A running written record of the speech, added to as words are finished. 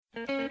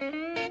You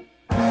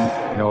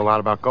know a lot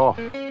about golf.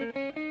 Well,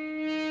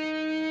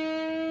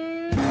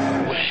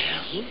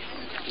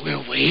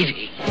 we're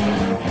waiting.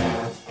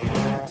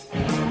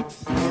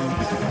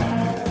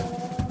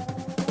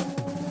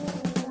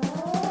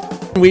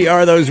 We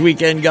are those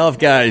weekend golf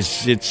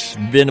guys. It's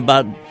been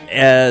about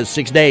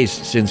 6 days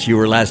since you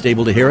were last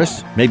able to hear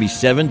us, maybe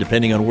 7,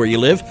 depending on where you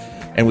live,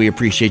 and we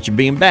appreciate you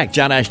being back.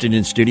 John Ashton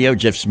in studio,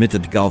 Jeff Smith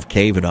at the Golf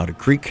Cave at Otter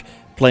Creek,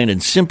 playing in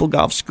Simple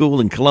Golf School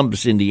in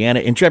Columbus,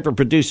 Indiana. Intrepid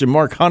producer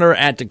Mark Hunter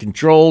at the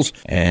controls,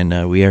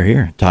 and we are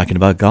here talking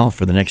about golf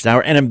for the next hour.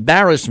 An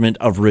embarrassment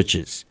of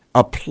riches,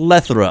 a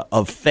plethora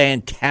of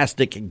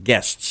fantastic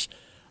guests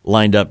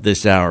lined up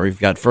this hour. We've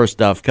got,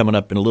 first off, coming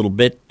up in a little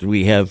bit,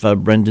 we have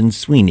Brendan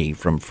Sweeney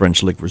from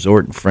French Lick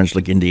Resort in French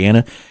Lick,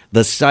 Indiana,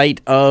 the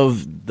site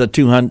of the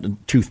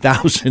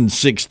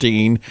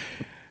 2016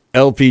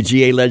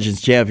 LPGA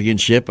Legends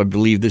Championship. I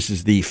believe this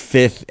is the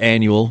 5th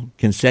annual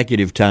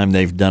consecutive time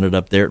they've done it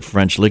up there at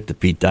French Lick, the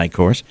Pete Dye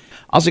course.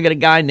 Also got a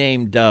guy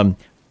named,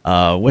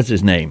 what's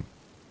his name?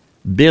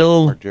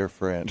 Bill. Our dear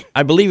friend.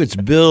 I believe it's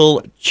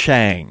Bill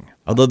Chuang.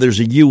 Although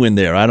there's a U in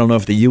there. I don't know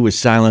if the U is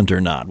silent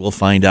or not. We'll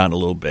find out in a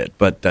little bit.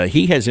 But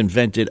he has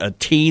invented a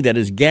tee that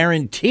is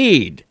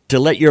guaranteed to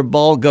let your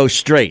ball go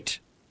straight,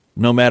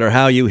 no matter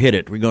how you hit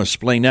it. We're going to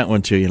explain that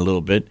one to you in a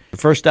little bit.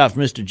 First off,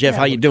 Mr. Jeff,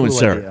 how you doing,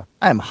 sir? Idea.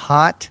 I'm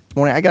hot.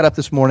 I got up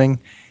this morning,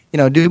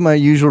 do my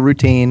usual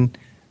routine,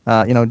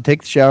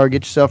 take the shower,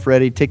 get yourself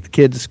ready, take the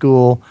kids to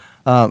school,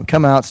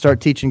 come out, start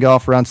teaching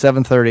golf around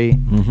 7:30.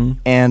 Mm-hmm.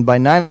 And by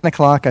 9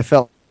 o'clock, I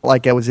felt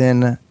like I was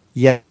in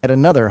yet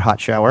another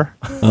hot shower,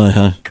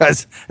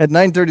 because at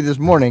 9:30 this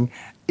morning,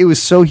 it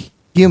was so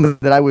humid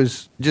that I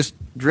was just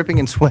dripping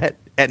in sweat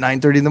at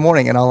 9:30 in the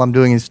morning, and all I'm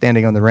doing is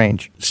standing on the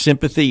range.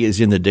 Sympathy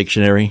is in the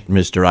dictionary,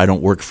 Mr. I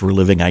don't work for a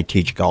living, I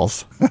teach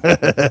golf.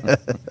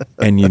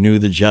 And you knew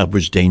the job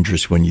was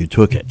dangerous when you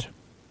took it.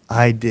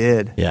 I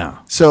did. Yeah.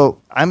 So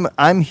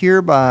I'm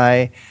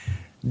hereby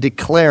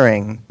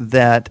declaring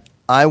that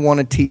I want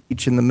to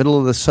teach in the middle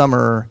of the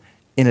summer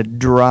in a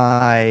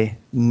dry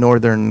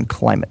northern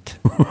climate.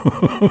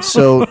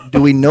 So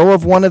do we know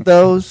of one of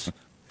those?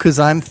 Because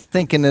I'm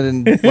thinking that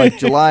in like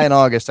July and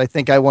August, I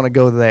think I want to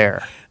go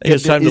there.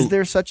 Is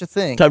there such a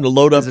thing? Time to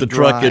load up the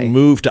truck and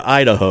move to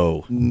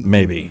Idaho,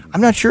 maybe.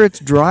 I'm not sure it's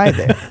dry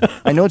there.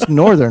 I know it's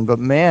northern, but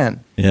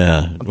man.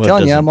 Yeah. I'm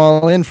telling you, I'm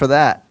all in for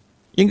that.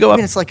 You can go up.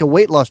 It's like a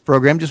weight loss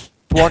program, just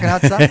walking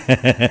outside.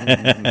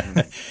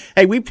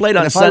 Hey, we played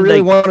on if Sunday. If I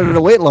really wanted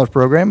a weight loss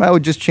program, I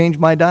would just change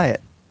my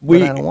diet. I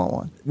don't want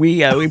one.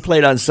 We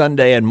played on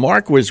Sunday, and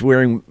Mark was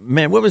wearing,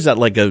 what was that,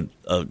 like a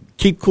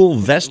Keep Cool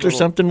vest or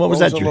something? What was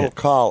that?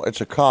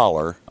 It's a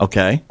collar.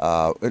 Okay.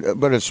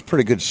 But it's a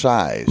pretty good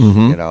size,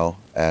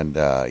 and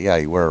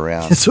you wear it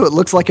around. So it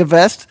looks like a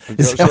vest?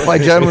 Is that why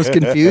John was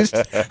confused?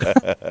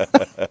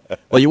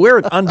 Well, you wear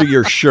it under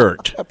your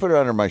shirt. I put it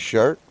under my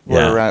shirt, put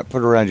it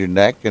around your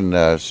neck, and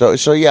I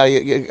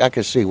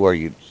can see where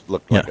you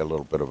look like a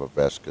little bit of a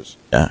vest because,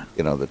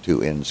 the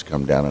two ends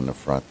come down in the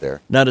front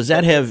there. Now, does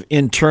that have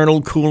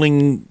internal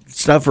cooling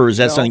stuff, or is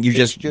that something you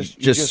just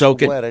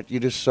soak it? Wet it? You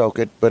just soak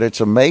it, but it's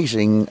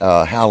amazing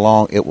how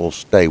long it will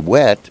stay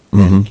wet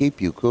and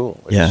keep you cool.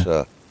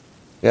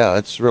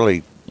 It's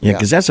really... Yeah,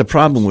 because that's a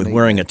problem with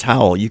wearing a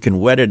towel. You can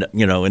wet it,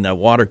 in that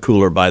water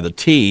cooler by the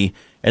tee,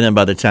 and then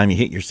by the time you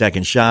hit your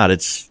second shot,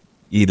 it's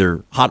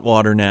either hot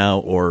water now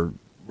or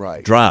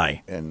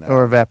dry. And,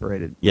 or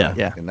evaporated.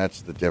 Yeah. And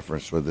that's the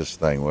difference with this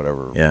thing,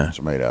 whatever it's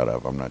made out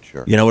of. I'm not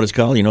sure. You know what it's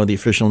called? You know the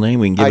official name?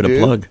 We can give it a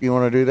plug. You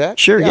want to do that?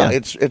 Sure, yeah.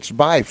 It's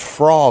by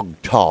Frog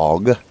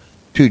Tog,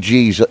 2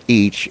 G's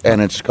each,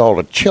 and it's called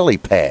a chili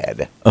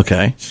pad.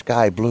 Okay.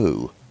 Sky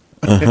blue.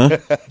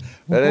 But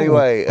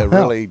anyway, it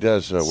really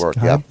does work.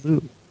 Sky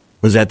blue.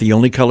 Was that the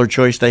only color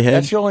choice they had?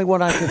 That's the only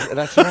one I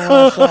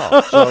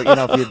saw. So,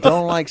 if you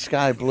don't like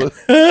sky blue,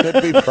 it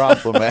could be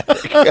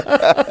problematic.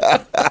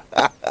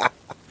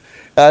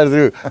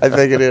 I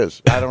think it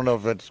is. I don't know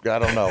if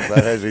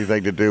that has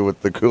anything to do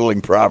with the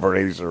cooling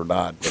properties or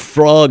not.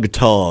 Frog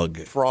Tog.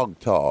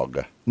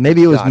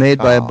 Maybe it was made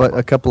by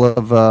a couple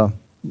of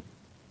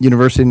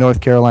University of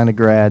North Carolina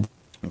grads.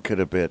 It could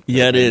have been.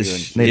 Yeah, it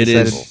is. It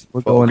is.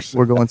 We're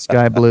going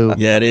sky blue.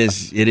 Yeah, it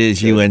is. It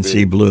is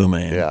UNC blue,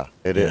 man. Yeah,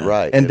 it is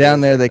right. And down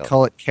there they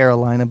call it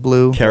Carolina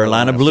blue.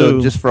 Carolina blue.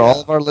 So just for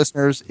all of our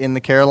listeners in the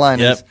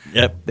Carolinas,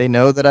 they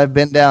know that I've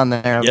been down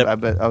there.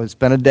 Yep. I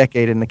spent a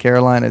decade in the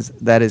Carolinas.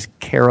 That is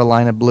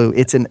Carolina blue.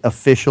 It's an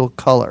official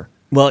color.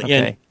 Well,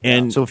 okay.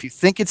 and so if you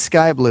think it's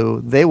sky blue,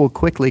 they will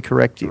quickly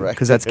correct you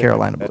because that's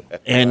Carolina blue.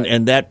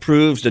 And that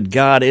proves that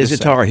God is a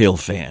Tar Heel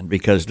fan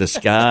because the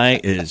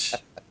sky is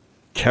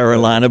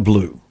Carolina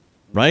blue,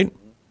 right?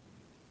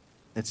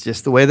 It's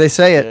just the way they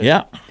say it.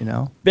 Yeah.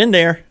 Been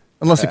there.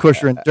 Unless, of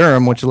course, you're in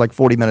Durham, which is like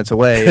 40 minutes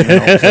away. And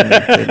then all of a sudden they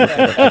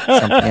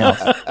something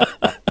else.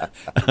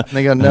 And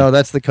they go, no,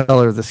 that's the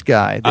color of the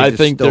sky. They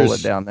just stole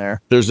it down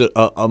there. There's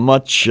a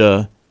much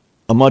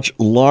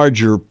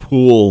larger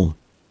pool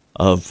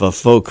of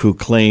folk who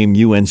claim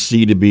UNC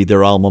to be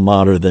their alma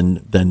mater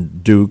than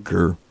Duke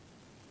or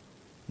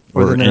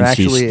than there NC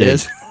actually State.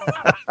 is.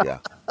 Yeah.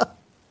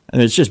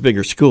 And it's just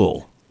bigger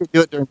school. We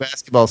do it during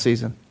basketball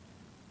season.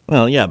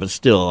 Well, yeah, but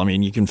still, I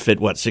mean, you can fit,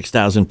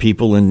 6,000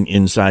 people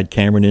inside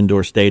Cameron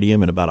Indoor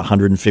Stadium and about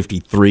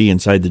 153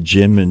 inside the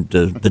gym and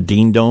the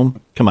Dean Dome?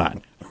 Come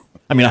on.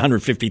 I mean,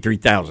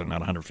 153,000, not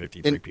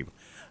 153 people.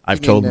 I've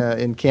told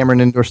in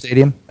Cameron Indoor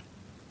Stadium?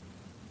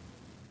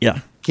 Yeah.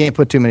 Can't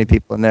put too many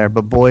people in there,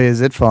 but boy,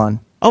 is it fun.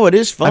 Oh, it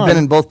is fun. I've been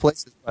in both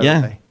places, by the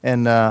way.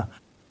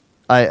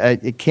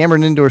 And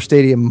Cameron Indoor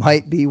Stadium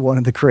might be one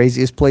of the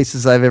craziest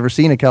places I've ever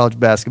seen a college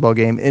basketball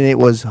game, and it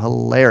was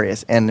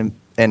hilarious, and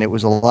it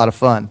was a lot of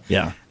fun.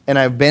 Yeah. And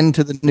I've been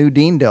to the new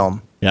Dean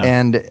Dome,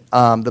 and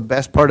the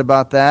best part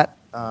about that,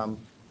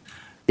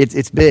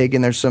 it's big,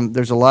 and there's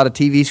a lot of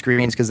TV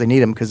screens because they need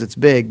them because it's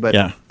big. But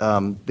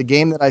the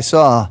game that I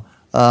saw,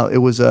 it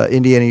was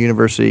Indiana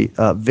University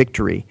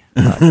victory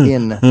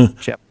in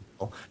Chapel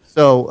Hill.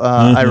 So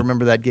I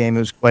remember that game. It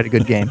was quite a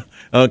good game.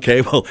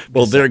 Okay,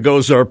 well, there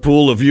goes our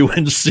pool of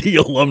UNC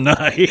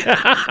alumni.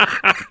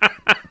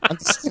 I'm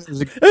just saying it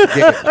was a good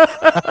game.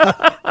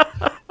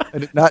 I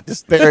did not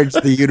disparage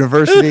the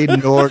university,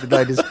 nor did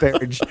I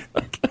disparage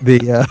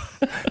the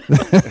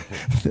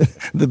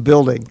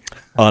building.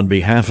 On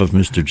behalf of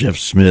Mr. Jeff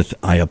Smith,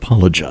 I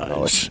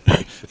apologize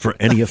for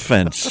any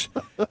offense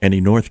any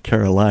North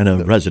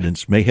Carolina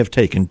residents may have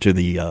taken to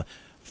the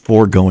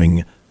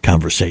foregoing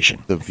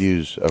conversation. The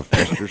views of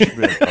Mr.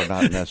 Smith are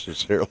not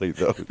necessarily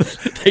those.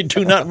 They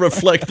do not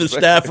reflect the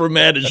staff or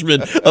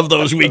management of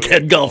those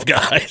weekend golf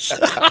guys.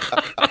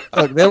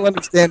 Look, they'll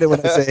understand it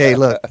when I say, "Hey,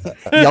 look,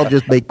 y'all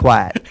just be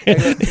quiet."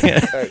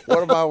 Hey,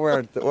 what am I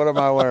wearing? What am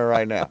I wearing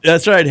right now?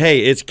 That's right. Hey,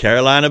 it's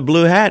Carolina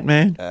blue hat,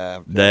 man.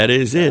 That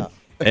is it.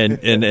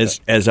 And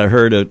as I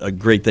heard, a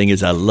great thing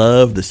is I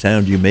love the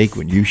sound you make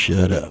when you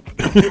shut up.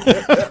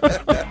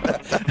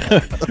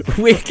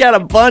 We've got a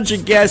bunch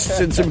of guests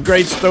and some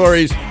great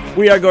stories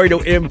we are going to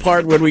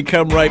impart when we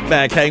come right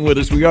back. Hang with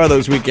us. We are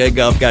those weekend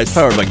golf guys,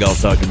 powered by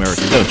Golf Talk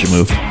America. Don't you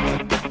move.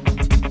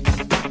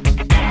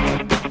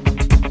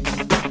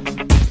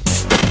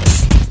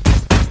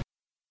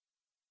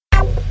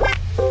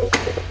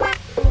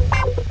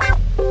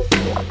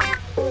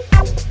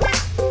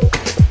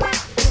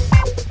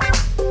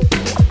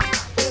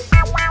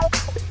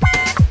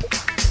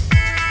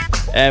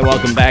 And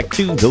welcome back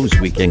to Those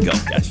Weekend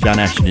Golf Guys. John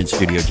Ashton in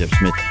studio, Jeff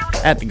Smith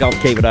at the Golf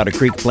Cave at Otter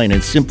Creek, Plain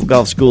and Simple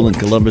Golf School in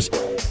Columbus.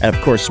 And,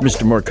 of course,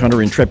 Mr. Mark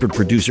Hunter, intrepid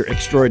producer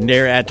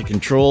extraordinaire at the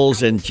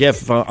controls. And,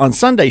 Jeff, on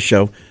Sunday's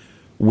show,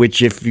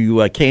 which if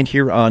you can't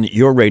hear on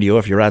your radio,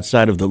 if you're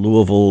outside of the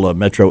Louisville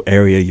metro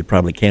area, you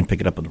probably can't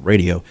pick it up on the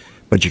radio.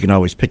 But you can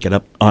always pick it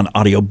up on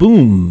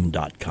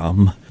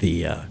audioboom.com,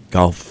 the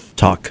Golf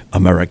Talk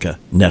America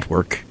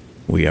network.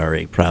 We are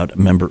a proud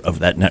member of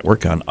that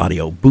network on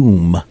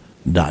audioboom.com.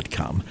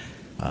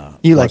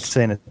 You like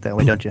saying it that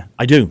way, don't you?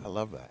 I do. I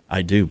love that.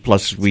 I do.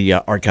 Plus, we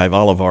archive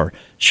all of our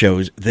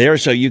shows there,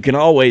 so you can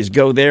always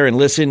go there and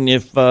listen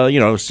if,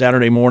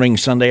 Saturday morning,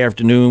 Sunday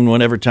afternoon,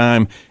 whenever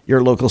time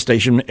your local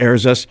station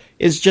airs us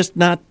is just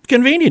not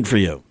convenient for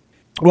you.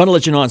 I want to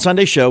let you know, on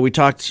Sunday's show, we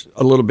talked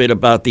a little bit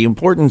about the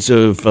importance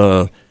of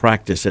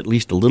practice, at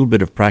least a little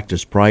bit of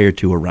practice prior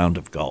to a round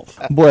of golf.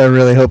 Boy, I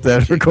really hope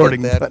that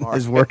recording button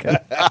is working.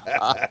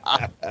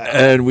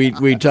 And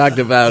we talked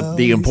about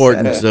the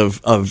importance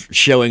of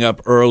showing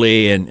up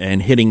early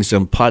and hitting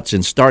some putts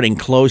and starting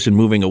close and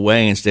moving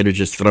away instead of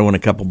just throwing a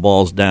couple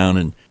balls down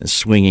and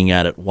swinging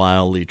at it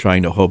wildly,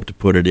 trying to hope to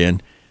put it in.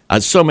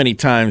 So many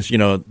times,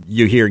 you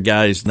hear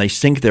guys, and they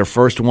sink their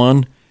first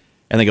one,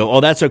 and they go, "Oh,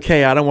 that's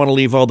okay. I don't want to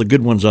leave all the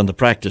good ones on the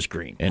practice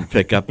green," and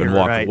pick up and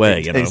walk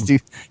away. They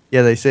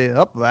say,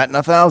 batting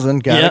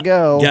 1,000, gotta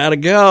go. Gotta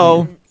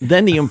go.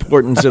 Then the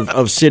importance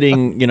of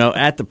sitting,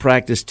 at the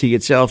practice tee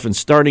itself and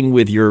starting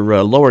with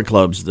your lower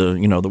clubs,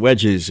 the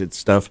wedges and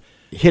stuff,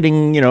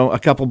 hitting, a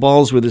couple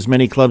balls with as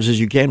many clubs as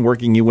you can,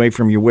 working your way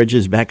from your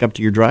wedges back up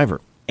to your driver.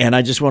 And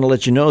I just want to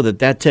let you know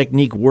that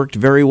technique worked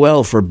very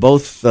well for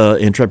both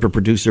intrepid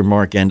producer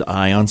Mark and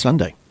I on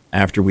Sunday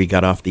after we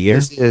got off the air.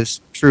 This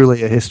is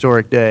truly a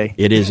historic day.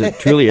 It is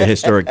truly a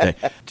historic day.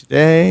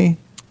 Today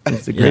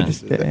is the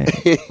greatest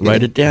day.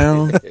 Write it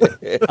down.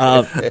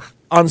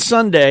 On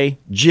Sunday,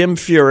 Jim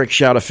Furyk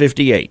shot a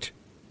 58.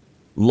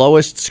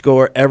 Lowest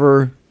score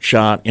ever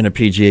shot in a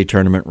PGA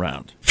tournament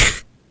round.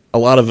 A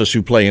lot of us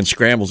who play in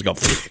scrambles go,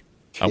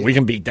 we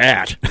can beat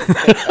that.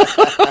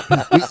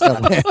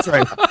 That's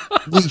right.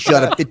 We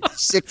shot a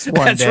 56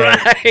 one day.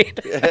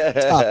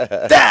 That's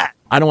right. That.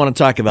 I don't want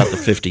to talk about the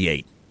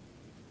 58.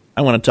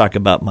 I want to talk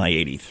about my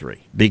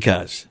 83,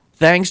 because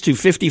thanks to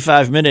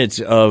 55 minutes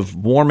of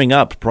warming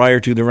up prior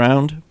to the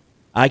round,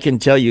 I can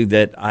tell you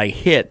that I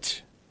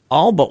hit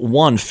all but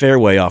one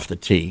fairway off the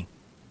tee.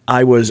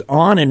 I was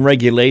on in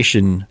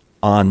regulation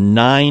on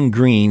 9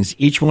 greens.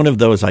 Each one of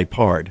those I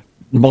parred.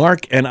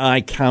 Mark and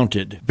I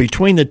counted.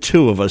 Between the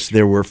two of us,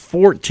 there were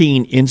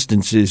 14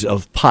 instances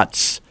of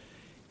putts,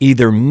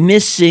 either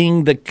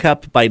missing the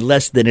cup by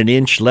less than an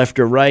inch left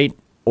or right,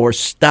 or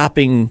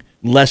stopping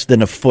less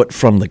than a foot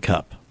from the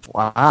cup.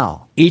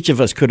 Wow. Each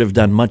of us could have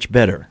done much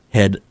better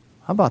had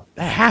How about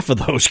that? half of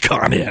those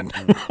gone in.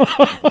 How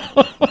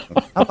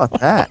about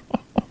that?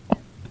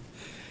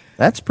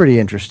 That's pretty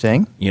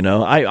interesting. You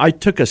know, I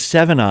took a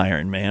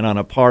 7-iron, man, on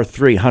a par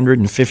 3,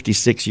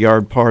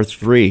 156-yard par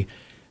 3.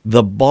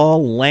 The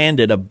ball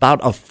landed about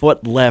a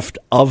foot left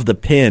of the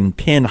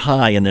pin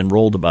high, and then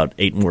rolled about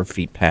 8 more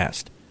feet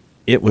past.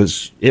 It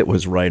was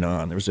right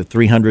on. There was a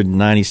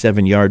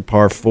 397-yard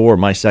par 4.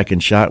 My second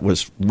shot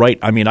was right.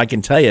 I mean, I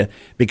can tell you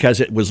because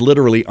it was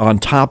literally on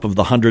top of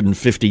the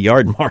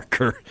 150-yard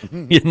marker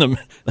in the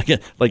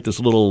like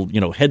this little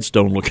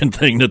headstone-looking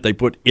thing that they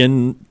put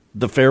in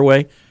the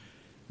fairway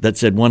that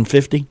said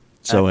 150.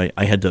 So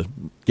I had to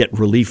get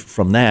relief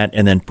from that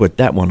and then put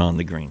that one on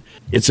the green.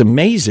 It's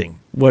amazing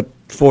what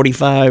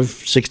 45,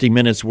 60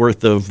 minutes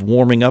worth of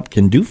warming up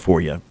can do for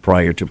you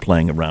prior to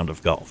playing a round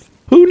of golf.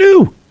 Who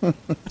knew?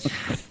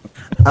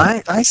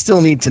 I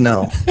still need to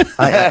know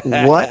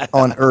what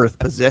on earth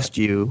possessed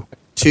you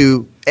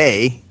to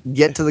A,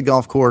 get to the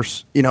golf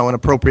course, an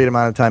appropriate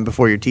amount of time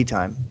before your tee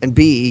time, and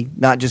B,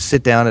 not just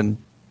sit down and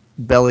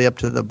belly up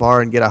to the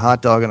bar and get a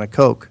hot dog and a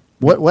Coke.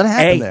 What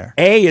happened there?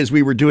 A is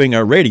we were doing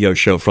our radio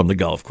show from the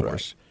golf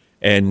course,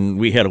 and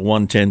we had a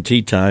 1:10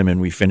 tee time,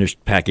 and we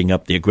finished packing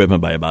up the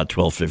equipment by about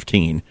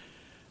 12:15.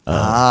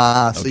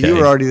 So you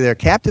were already there.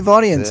 Captive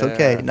audience. Yeah.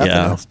 Okay, nothing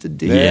else to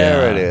do.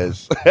 There it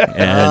is.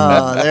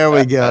 And, there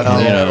we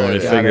go.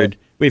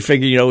 We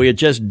figured, we had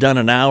just done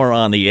an hour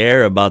on the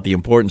air about the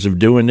importance of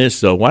doing this,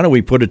 so why don't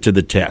we put it to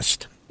the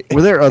test?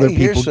 Were there other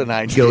people going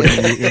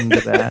into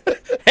that?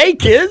 Hey,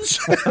 kids,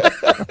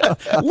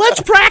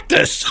 let's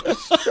practice.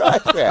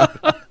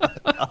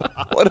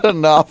 What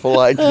an awful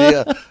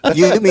idea.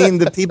 You mean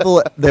the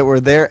people that were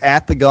there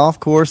at the golf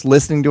course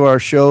listening to our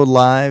show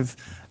live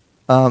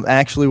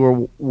actually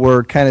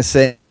were kind of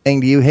saying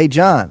to you, hey,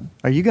 John,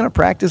 are you going to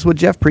practice what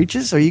Jeff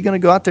preaches? Are you going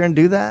to go out there and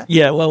do that?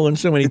 Yeah, well, when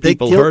so many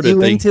people heard it,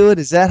 into it?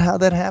 Is that how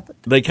that happened?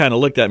 They kind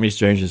of looked at me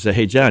strange and said,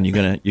 hey, John,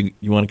 you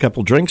want a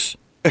couple drinks?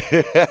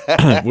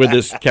 With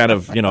this kind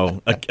of,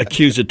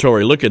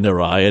 accusatory look in their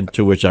eye, and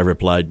to which I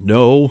replied,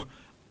 no,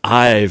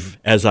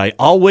 as I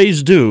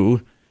always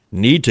do,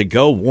 need to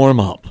go warm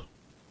up.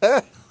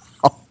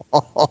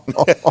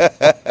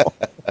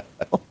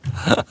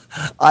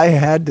 I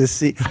had to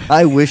see.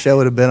 I wish I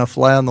would have been a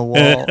fly on the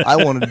wall.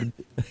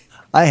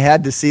 I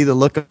had to see the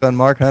look on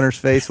Mark Hunter's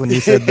face when you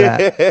said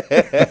that.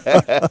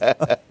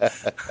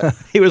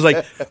 He was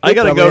like, I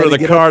got to go to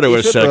the car to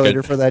a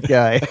second. For that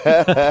guy.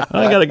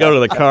 I got to go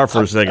to the car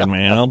for a second,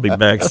 man. I'll be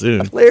back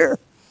soon. Clear.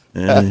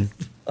 Yeah.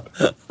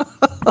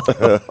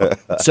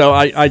 So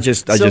I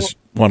just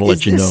want to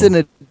let you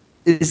know.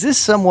 Is this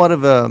somewhat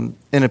of an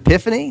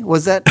epiphany?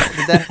 Did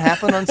that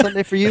happen on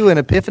Sunday for you? An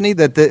epiphany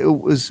that it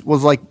was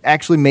like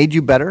actually made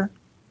you better?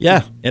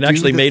 Yeah, it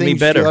actually made me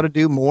better. You ought to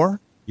do more?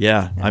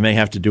 Yeah, I may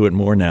have to do it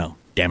more now.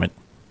 Damn it.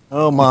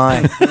 Oh,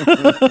 my.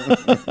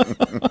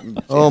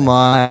 Oh,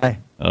 my.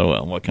 Oh,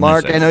 well, what can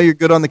Mark, I say? I know you're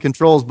good on the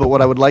controls, but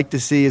what I would like to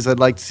see is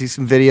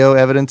some video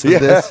evidence of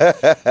this.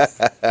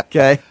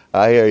 Okay?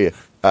 I hear you.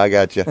 I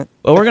got you.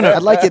 Well,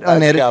 I'd like it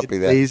unedited,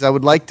 please. I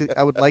would like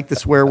the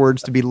swear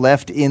words to be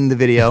left in the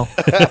video.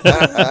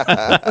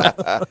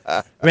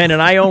 Man,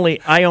 and I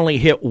only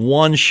hit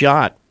one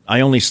shot.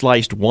 I only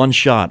sliced one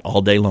shot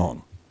all day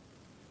long.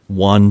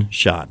 One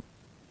shot.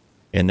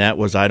 And that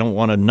was, I don't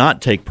want to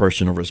not take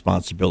personal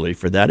responsibility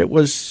for that. It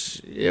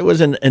was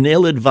an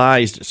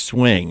ill-advised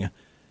swing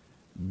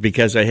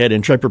because I had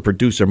intrepid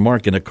producer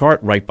Mark in a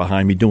cart right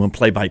behind me doing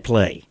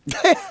play-by-play,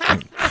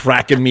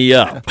 cracking me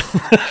up.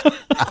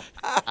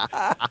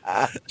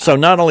 So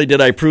not only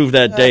did I prove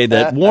that day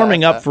that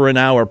warming up for an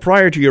hour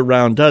prior to your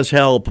round does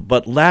help,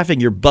 but laughing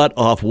your butt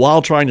off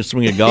while trying to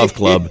swing a golf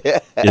club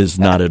is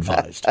not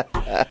advised.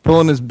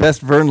 Pulling his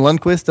best Vern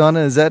Lundquist on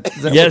it? Is that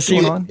yes, what's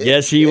going on?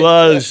 Yes, he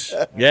was.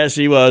 Yes,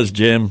 he was,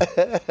 Jim.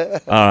 All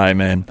right,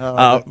 man.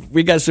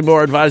 We got some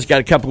more advice.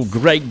 Got a couple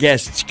great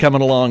guests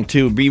coming along,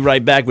 too. Be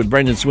right back with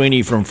Brendan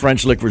Sweeney from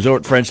French Lick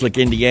Resort, French Lick,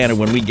 Indiana.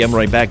 When we get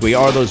right back, we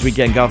are those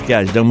weekend golf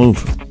guys. Don't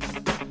move.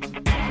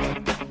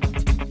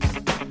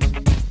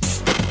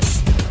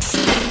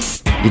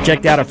 You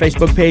checked out our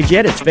Facebook page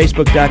yet? It's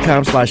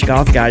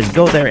facebook.com/golf guys.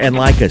 Go there and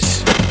like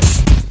us.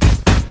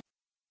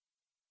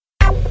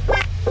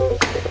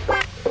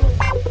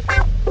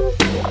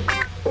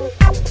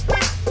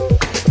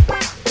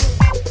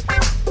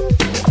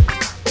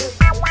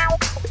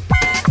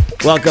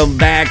 Welcome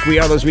back. We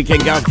are those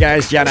weekend golf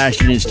guys. John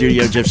Ashton in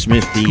studio. Jeff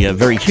Smith, the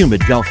very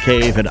humid golf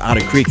cave at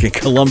Otter Creek in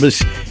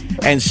Columbus.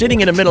 And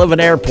sitting in the middle of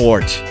an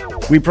airport,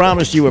 we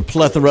promised you a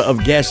plethora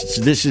of guests.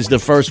 This is the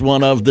first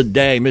one of the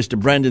day, Mr.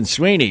 Brendan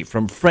Sweeney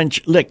from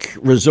French Lick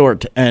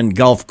Resort and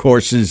Golf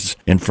Courses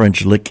in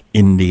French Lick,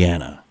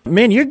 Indiana.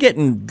 Man, you're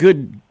getting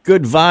good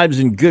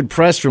vibes and good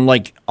press from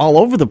like all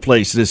over the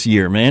place this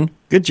year, man.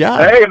 Good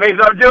job. Hey, it means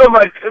I'm doing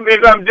my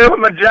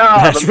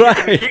job. That's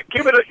right.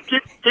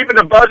 Keeping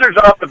the buzzers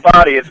off the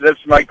body.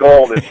 That's my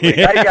goal this week.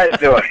 How you guys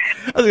doing?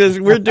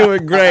 We're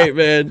doing great,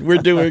 man. We're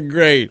doing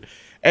great.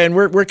 And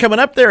we're coming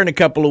up there in a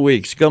couple of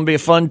weeks. It's going to be a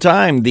fun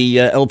time. The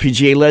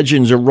LPGA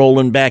legends are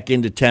rolling back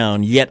into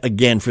town yet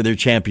again for their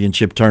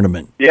championship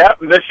tournament. Yeah,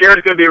 this year is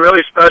going to be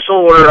really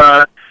special.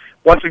 We're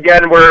once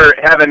again, we're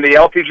having the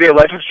LPGA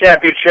Legends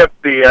Championship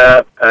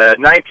the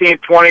 19th,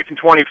 20th, and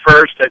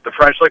 21st at the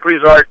French Lick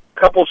Resort. A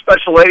couple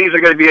special ladies are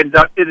going to be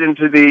inducted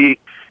into the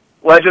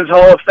Legends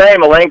Hall of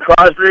Fame, Elaine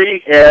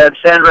Crosby and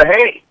Sandra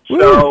Haney.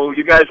 So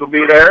you guys will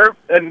be there.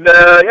 And,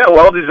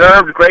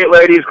 well-deserved, great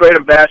ladies, great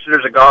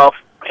ambassadors of golf.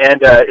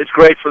 And it's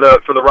great for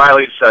the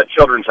Riley's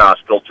Children's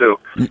Hospital, too.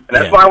 And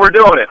that's why we're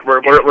doing it.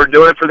 We're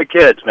doing it for the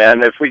kids,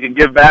 man. If we can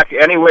give back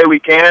any way we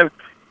can,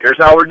 here's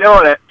how we're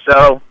doing it.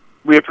 So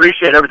we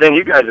appreciate everything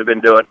you guys have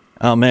been doing.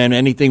 Oh, man,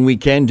 anything we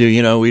can do.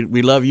 You know,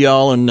 we love you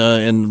all,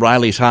 and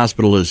Riley's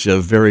Hospital is a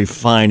very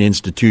fine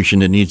institution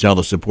that needs all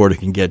the support it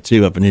can get,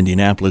 too, up in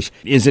Indianapolis.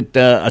 Is it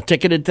a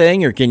ticketed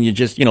thing, or can you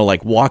just,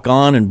 like walk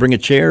on and bring a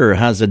chair, or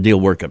how's the deal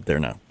work up there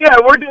now? Yeah,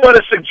 we're doing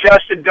a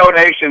suggested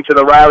donation to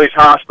the Riley's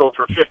Hospital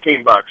for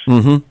 $15.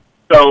 Mm-hmm.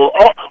 So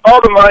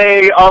all the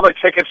money, all the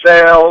ticket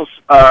sales,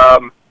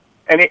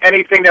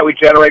 anything that we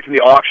generate from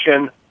the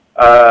auction,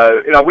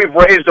 we've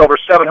raised over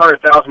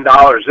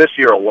 $700,000 this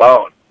year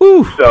alone.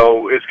 Ooh.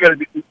 So it's going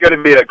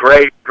to be a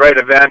great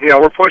event.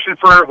 We're pushing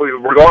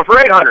we're going for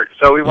 800.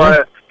 So we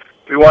want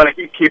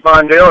to keep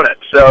on doing it.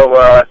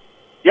 So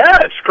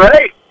it's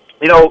great.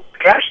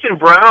 Ashton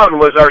Brown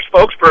was our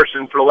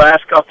spokesperson for the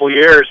last couple of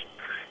years.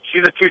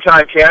 She's a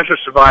 2-time cancer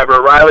survivor,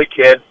 a Riley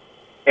kid.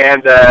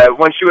 And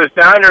when she was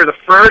down there the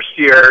first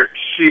year,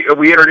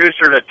 we introduced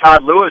her to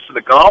Todd Lewis of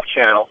the Golf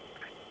Channel.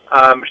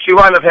 She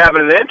wound up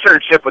having an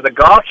internship with the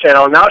Golf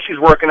Channel, and now she's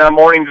working on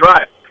Morning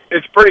Drive.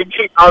 It's pretty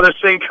neat how this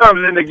thing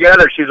comes in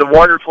together. She's a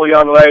wonderful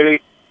young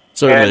lady.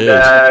 Certainly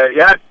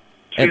is.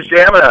 She's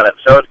jamming on it,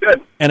 so it's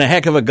good. And a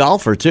heck of a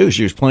golfer, too.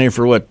 She was playing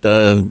for what?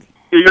 The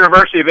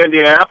University of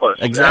Indianapolis.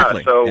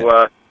 Exactly.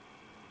 Yeah,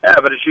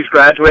 but she's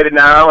graduated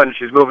now, and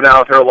she's moving on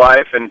with her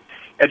life, and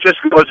it just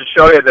goes to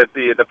show you that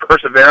the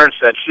perseverance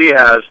that she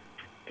has,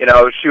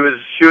 she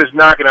was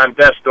knocking on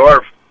death's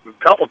door a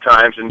couple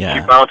times, and she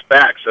bounced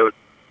back, so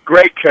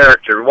great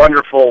character,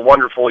 wonderful,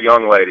 wonderful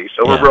young lady.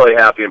 So we're really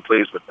happy and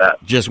pleased with that.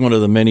 Just one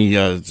of the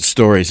many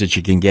stories that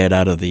you can get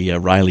out of the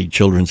Riley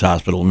Children's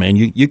Hospital. Man,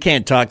 you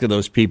can't talk to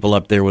those people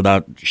up there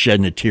without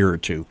shedding a tear or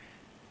two.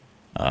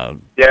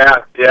 And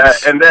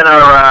then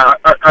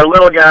our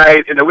little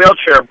guy in the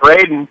wheelchair,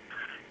 Braden,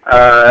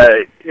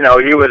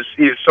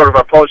 he's sort of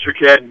our poster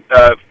kid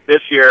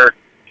this year.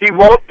 He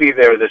won't be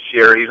there this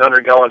year. He's going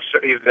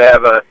to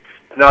have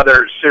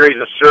another series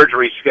of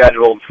surgery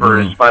scheduled for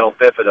his spinal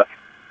bifida.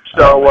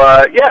 So,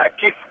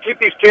 keep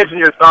these kids in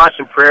your thoughts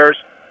and prayers.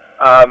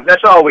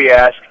 That's all we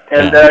ask.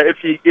 And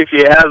if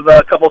you have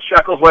a couple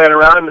shekels laying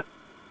around,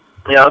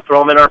 throw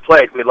them in our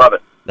plate. We love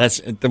it. That's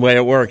the way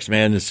it works,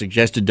 man. The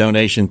suggested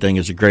donation thing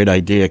is a great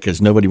idea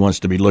because nobody wants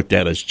to be looked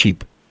at as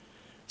cheap.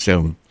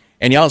 So,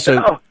 and you also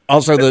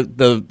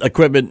the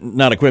equipment,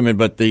 not equipment,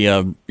 but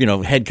the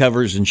head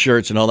covers and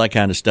shirts and all that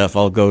kind of stuff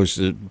all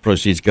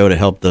proceeds go to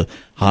help the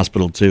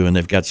hospital too. And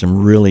they've got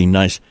some really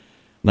nice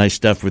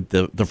stuff with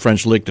the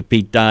French Lick, the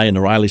Pete Dye, and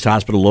the Riley's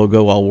Hospital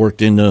logo all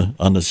worked in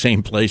on the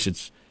same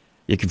place.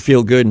 You can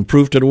feel good and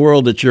prove to the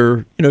world that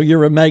you're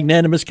a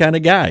magnanimous kind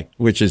of guy,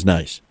 which is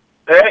nice.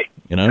 Hey,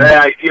 you know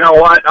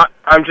what?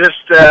 I'm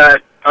just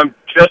on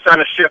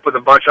a ship with a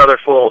bunch of other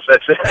fools.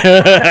 That's it.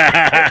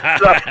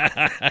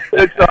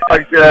 It's all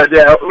good.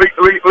 Yeah,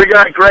 we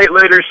got great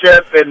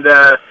leadership, and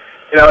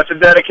it's a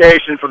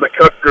dedication from the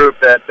Cook Group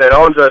that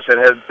owns us and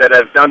has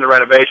done the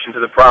renovation to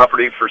the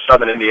property for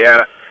Southern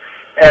Indiana.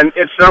 And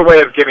it's their way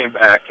of giving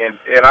back, and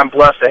I'm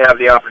blessed to have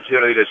the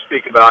opportunity to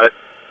speak about it,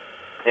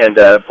 and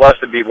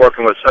blessed to be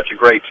working with such a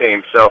great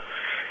team. So,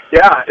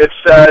 it's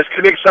going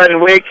to be an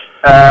exciting week.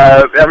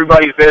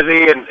 Everybody's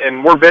busy,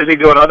 and we're busy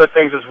doing other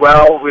things as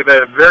well. We've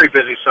had a very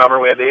busy summer.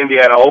 We had the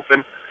Indiana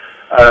Open,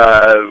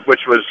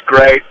 which was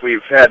great.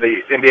 We've had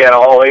the Indiana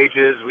All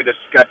Ages. We just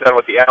got done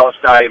with the Alice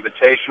Dye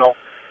Invitational.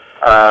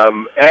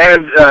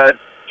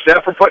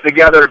 Jeff, we're putting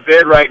together a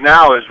bid right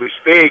now as we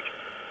speak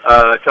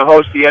to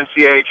host the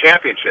NCAA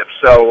championship.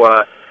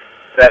 So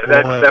that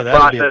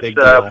process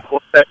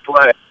will set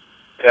play.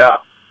 Yeah.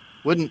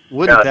 Wouldn't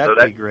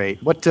that be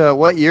great?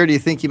 What year do you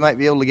think you might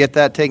be able to get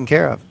that taken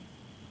care of?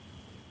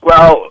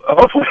 Well,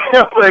 hopefully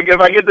if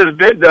I get this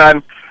bid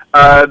done,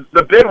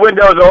 the bid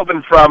window is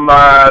open from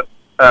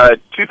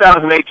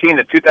 2018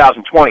 to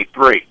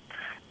 2023.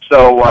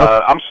 So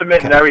I'm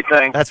submitting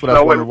everything. That's what I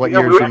was wondering, what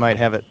years you might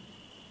have it.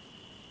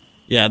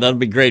 Yeah, that'll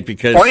be great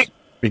because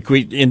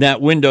in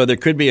that window there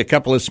could be a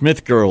couple of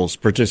Smith girls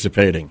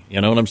participating. You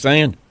know what I'm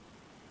saying?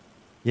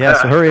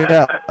 Yeah, so hurry it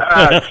up.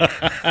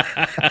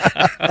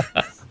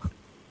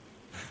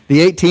 The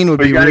 18 would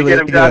be really good. We got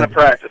to get them down to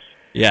practice.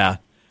 Yeah.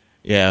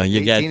 You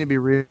 18 would be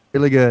really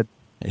good.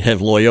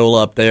 Have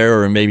Loyola up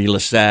there, or maybe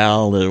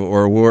LaSalle,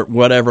 or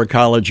whatever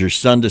college your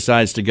son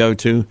decides to go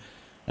to.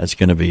 That's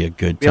going to be a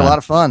good time. Be a lot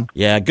of fun.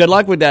 Yeah, good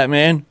luck with that,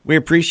 man. We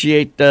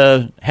appreciate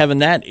having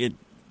that.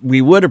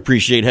 We would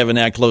appreciate having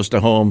that close to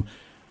home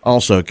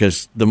also,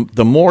 because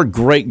the more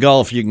great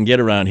golf you can get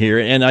around here,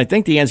 and I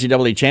think the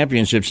NCAA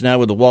championships now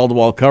with the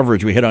wall-to-wall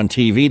coverage we hit on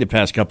TV the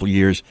past couple of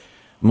years,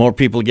 more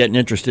people getting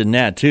interested in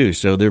that too.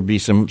 So there'll be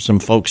some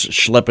folks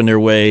schlepping their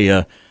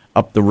way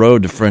up the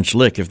road to French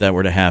Lick if that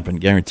were to happen.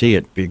 Guarantee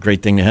it. Be a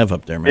great thing to have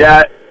up there, man.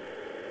 Yeah,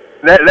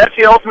 that's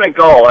the ultimate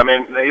goal. I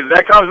mean,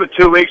 that comes with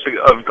 2 weeks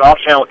of Golf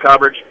Channel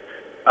coverage.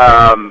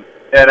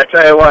 And I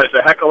tell you what, it's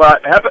a heck of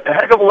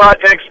a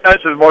lot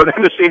expensive, more than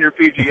the senior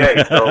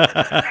PGA. So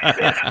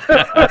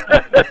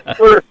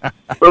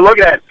we're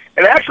looking at it.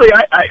 And actually,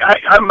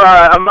 I'm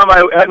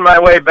on my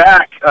way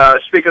back.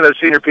 Speaking of the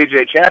senior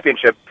PGA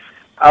Championship,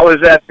 I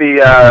was at the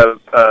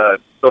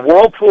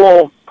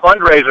Whirlpool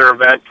fundraiser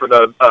event for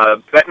the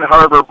Benton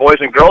Harbor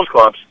Boys and Girls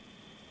Clubs,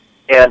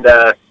 and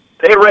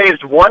they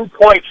raised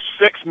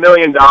 $1.6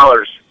 million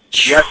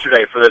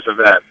yesterday for this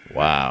event.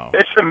 Wow,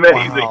 it's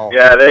amazing. Wow.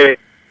 Yeah,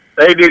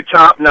 they do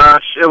top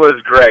notch. It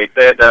was great.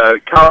 They had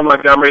Colin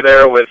Montgomery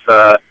there with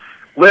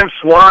Lynn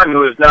Swan,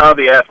 who is now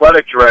the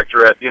athletic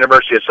director at the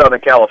University of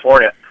Southern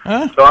California.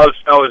 Huh? So I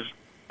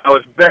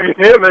was begging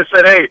him and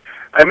said, "Hey,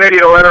 I made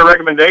you a letter of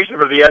recommendation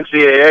for the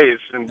NCAAs,"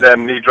 and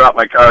then he dropped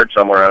my card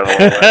somewhere. I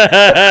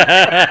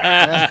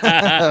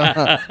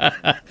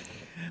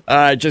don't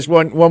know. Just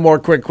one more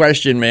quick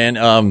question, man.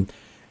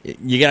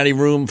 You got any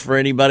room for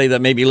anybody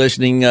that may be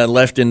listening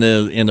left in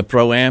the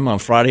Pro-Am on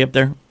Friday up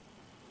there?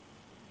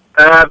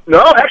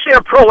 No, actually,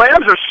 our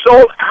Pro-Ams are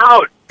sold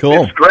out.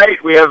 Cool. It's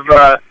great. We have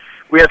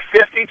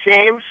 50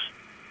 teams.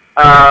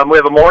 We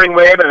have a morning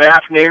wave and an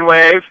afternoon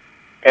wave.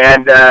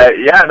 And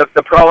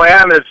the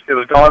Pro-Am it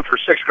was going for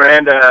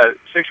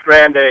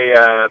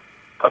 $6,000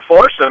 a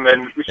foursome,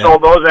 and we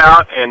sold those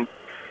out. And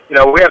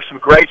we have some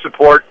great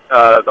support.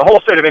 The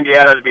whole state of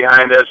Indiana is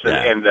behind us,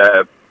 and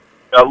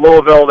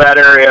Louisville, that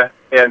area,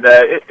 and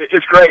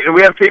it's great. And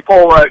we have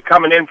people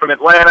coming in from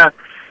Atlanta,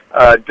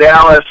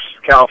 Dallas,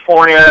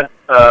 California,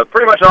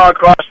 pretty much all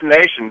across the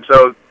nation.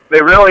 So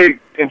they really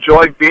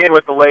enjoy being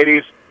with the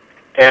ladies,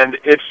 and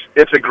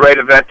it's a great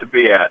event to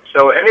be at.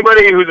 So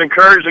anybody who's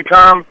encouraged to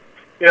come.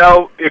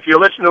 If you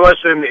listen to us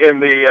in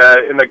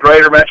the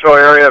greater metro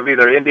area of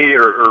either Indy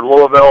or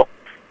Louisville,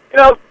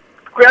 grab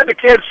the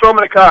kids, throw them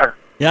in a car.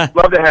 Yeah,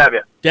 love to have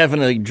you.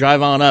 Definitely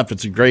drive on up.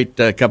 It's a great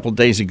couple of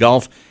days of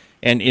golf,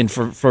 and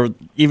for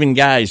even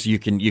guys, you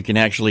can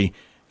actually,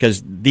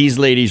 because these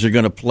ladies are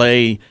going to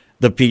play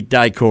the Pete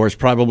Dye course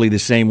probably the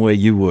same way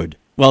you would.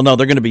 Well, no,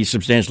 they're going to be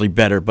substantially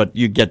better, but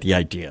you get the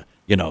idea.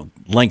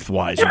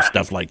 Lengthwise and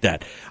stuff like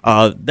that.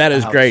 That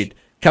is great.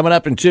 Coming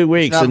up in 2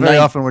 weeks. It's not very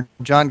often where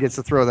John gets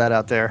to throw that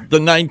out there. The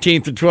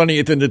 19th, the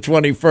 20th, and the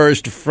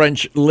 21st,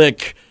 French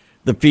Lick,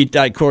 the Pete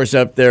Dye course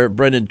up there.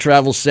 Brendan,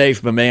 travel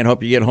safe, my man.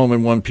 Hope you get home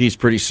in one piece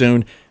pretty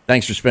soon.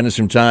 Thanks for spending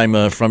some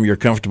time from your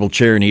comfortable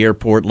chair in the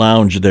airport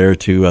lounge there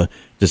to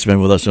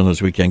spend with us on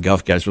those weekend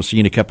golf, guys. We'll see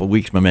you in a couple of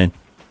weeks, my man.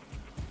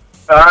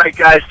 All right,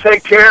 guys.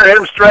 Take care. Hit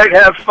them straight.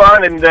 Have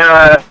fun. And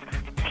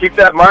keep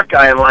that Mark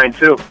guy in line,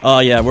 too. Oh,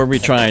 yeah. We'll be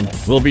trying,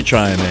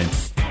 man.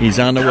 He's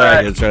on the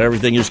wagon, so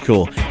everything is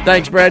cool.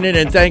 Thanks, Brandon,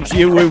 and thanks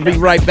you. We'll be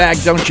right back.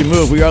 Don't you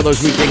move. We are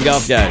those weekend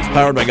golf guys,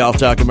 powered by Golf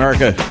Talk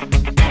America.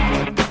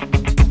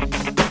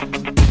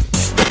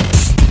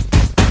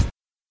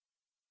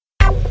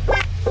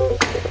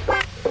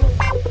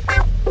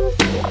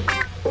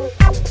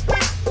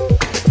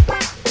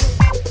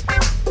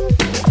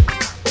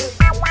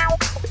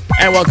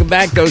 And welcome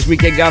back, those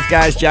weekend golf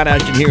guys. John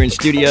Ashton here in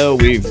studio.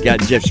 We've got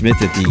Jeff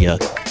Smith at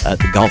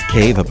the Golf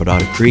Cave up at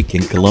Otter Creek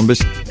in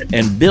Columbus,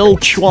 and Bill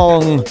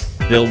Chuang.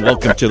 Bill,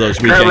 welcome to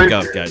those weekend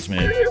golf guys,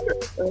 man.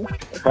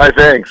 Hi,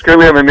 thanks.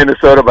 Currently I'm in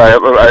Minnesota,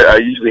 but I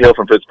usually hail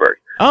from Pittsburgh.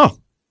 Oh,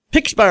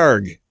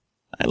 Pittsburgh.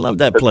 I love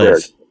that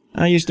place.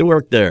 I used to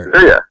work there.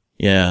 Yeah.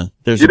 Yeah.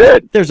 There's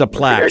a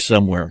plaque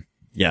somewhere.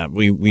 Yeah,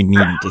 we need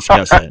to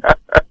discuss that.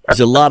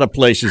 There's a lot of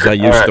places I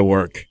used to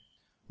work.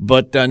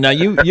 But now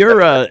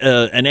you're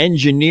an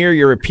engineer.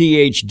 You're a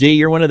PhD.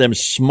 You're one of them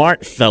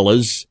smart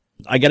fellas.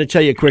 I got to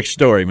tell you a quick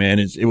story, man.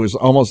 It was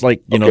almost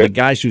like the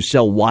guys who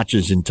sell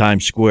watches in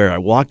Times Square. I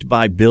walked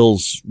by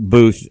Bill's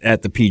booth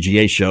at the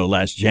PGA show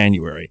last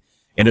January,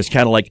 and it's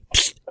kind of like,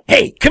 psst,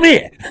 hey, come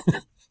here.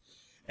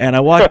 And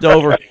I walked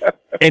over,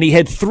 and he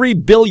had 3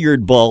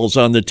 billiard balls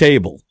on the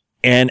table.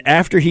 And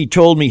after he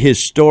told me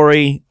his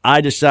story, I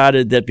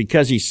decided that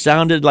because he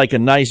sounded like a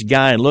nice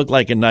guy and looked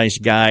like a nice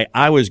guy,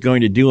 I was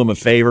going to do him a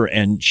favor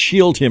and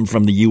shield him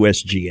from the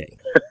USGA.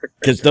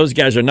 Because those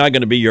guys are not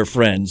going to be your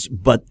friends.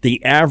 But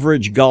the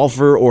average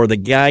golfer or the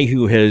guy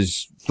who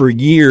has for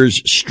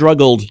years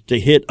struggled to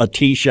hit a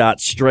tee shot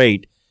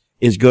straight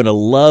is going to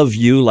love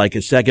you like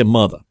a second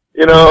mother.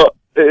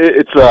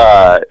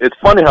 It's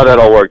funny how that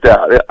all worked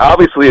out.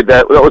 Obviously,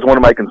 that was one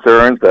of my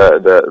concerns.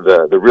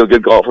 The real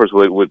good golfers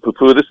would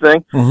poo-poo this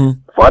thing. Mm-hmm.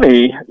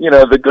 Funny,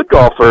 the good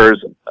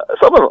golfers,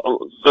 some of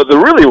the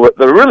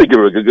really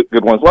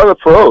good ones. A lot of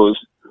the pros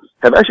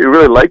have actually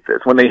really liked this.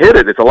 When they hit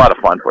it, it's a lot of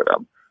fun for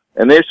them,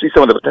 and they see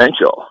some of the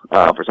potential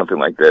for something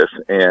like this.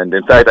 And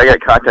in fact, I got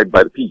contacted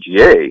by the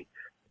PGA.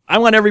 I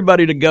want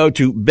everybody to go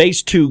to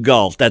Base 2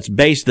 Golf. That's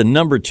base the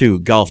number 2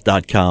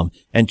 golf.com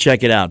and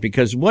check it out,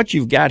 because what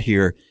you've got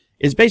here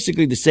is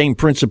basically the same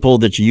principle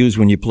that you use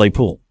when you play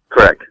pool.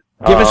 Correct.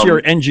 Give us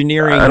your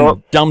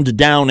engineering, dumbed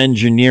down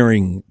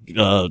engineering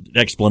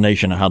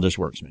explanation of how this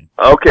works, man.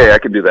 Okay, I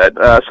can do that.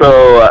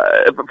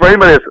 For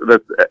anybody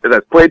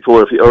that's played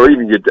pool, or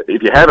even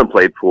if you haven't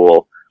played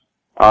pool,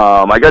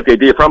 I got the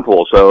idea from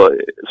pool. So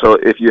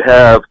if you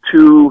have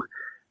two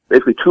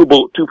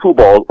pool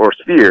balls or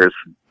spheres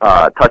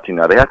touching,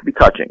 now they have to be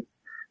touching.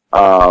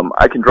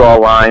 I can draw a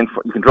line.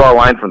 You can draw a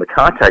line from the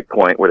contact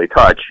point where they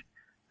touch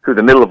through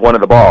the middle of one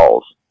of the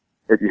balls.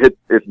 If you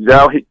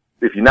now hit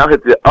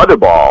the other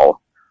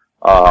ball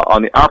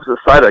on the opposite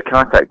side of the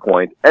contact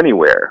point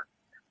anywhere,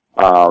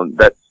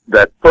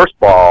 that first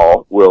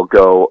ball will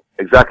go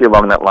exactly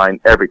along that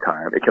line every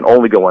time. It can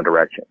only go one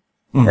direction,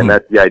 and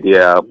that's the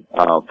idea of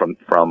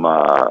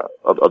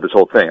this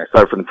whole thing. I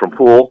started from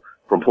pool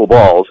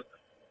balls,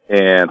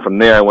 and from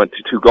there I went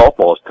to two golf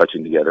balls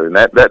touching together, and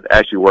that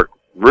actually worked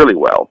really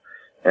well.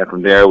 And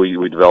from there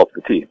we developed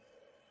the tee.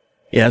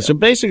 Yeah. So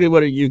basically,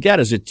 what you've got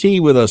is a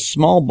tee with a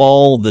small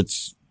ball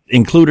that's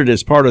included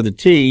as part of the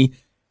tee.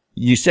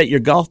 You set your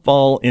golf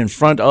ball in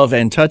front of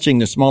and touching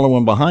the smaller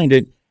one behind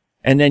it,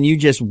 and then you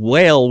just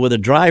wail with a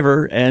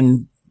driver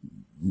and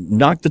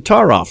knock the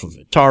tar out of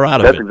it.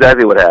 That's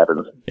exactly what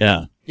happens.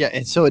 Yeah. Yeah,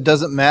 and so it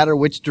doesn't matter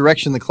which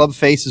direction the club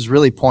face is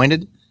really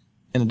pointed,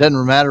 and it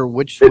doesn't matter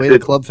which way the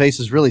club face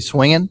is really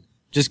swinging.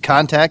 Just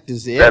contact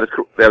is it. That is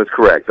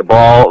correct. The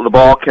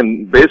ball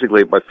can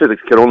basically, by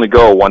physics, can only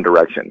go one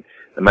direction.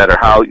 No matter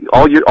how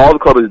all the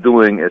club is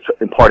doing is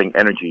imparting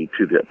energy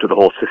to the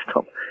whole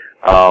system.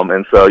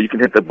 And so you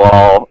can hit the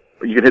ball,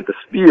 you can hit the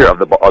sphere of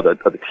the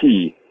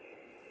tee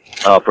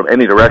from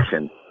any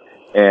direction,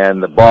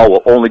 and the ball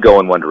will only go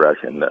in one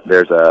direction.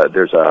 There's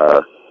sort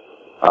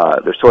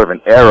of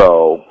an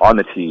arrow on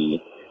the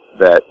tee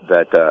that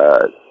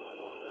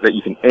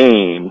you can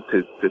aim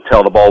to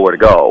tell the ball where to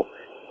go.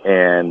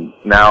 And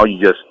now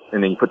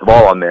then you put the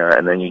ball on there,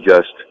 and then you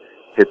just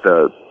hit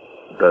the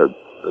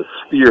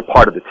sphere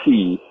part of the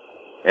tee,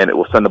 and it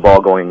will send the ball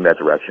going in that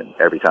direction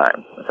every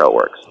time. That's how it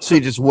works. So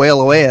you just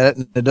wail away at it,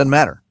 and it doesn't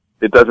matter.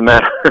 It doesn't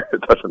matter. It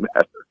doesn't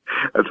matter.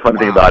 That's the fun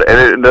thing about it.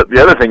 And the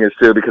other thing is,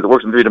 too, because it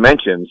works in 3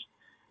 dimensions,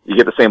 you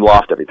get the same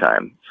loft every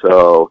time.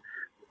 So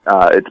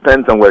it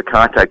depends on where the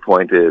contact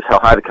point is, how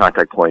high the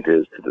contact point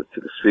is to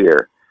the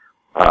sphere.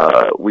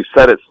 We've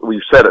set it so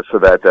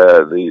that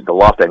the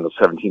loft angle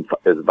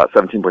is about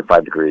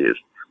 17.5 degrees,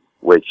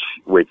 which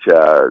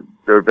there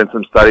have been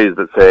some studies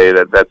that say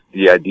that that's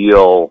the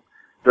ideal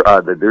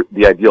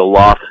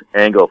loft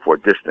angle for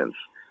distance.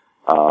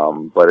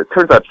 But it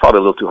turns out it's probably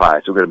a little too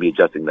high, so we're going to be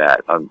adjusting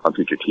that on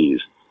future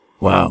tees.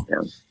 Wow.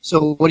 Yeah.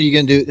 So what are you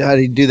going to do? How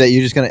do you do that?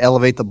 You're just going to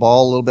elevate the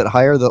ball a little bit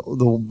higher,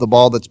 the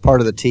ball that's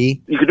part of the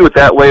tee? You could do it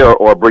that way,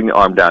 or bring the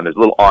arm down. There's a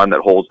little arm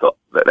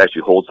that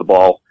actually holds the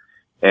ball.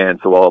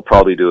 And so what I'll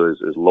probably do is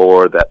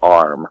lower that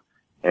arm,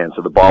 and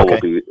so the ball will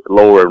be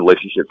lower in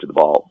relationship to the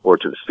ball or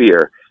to the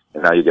sphere,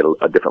 and now you get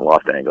a different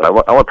loft angle. I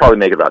want to probably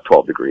make it about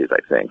 12 degrees, I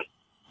think.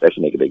 That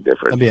should make a big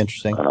difference. That'd be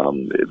interesting.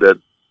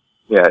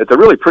 It's a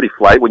really pretty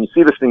flight. When you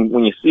see this thing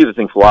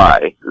fly,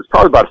 it's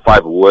probably about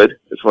 5 wood.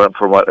 Is what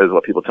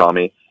people tell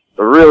me. It's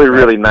a really,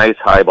 really nice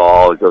high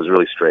ball. It goes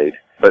really straight.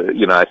 But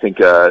I think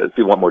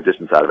people want more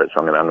distance out of it, so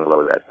I'm going to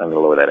lower that. I'm going to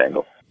lower that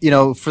angle.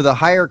 For the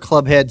higher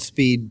club head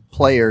speed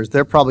players,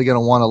 they're probably going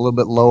to want a little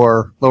bit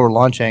lower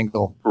launch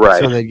angle.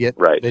 Right. So they'd get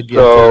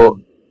so,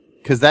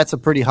 because that's a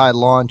pretty high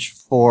launch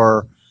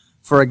for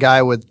a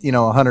guy with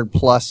 100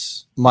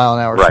 plus mile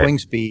an hour swing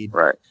speed.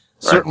 Right.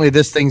 Certainly,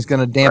 this thing's going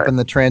to dampen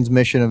the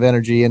transmission of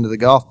energy into the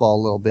golf ball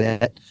a little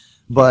bit.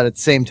 But at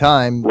the same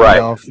time,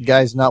 if the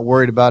guy's not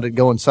worried about it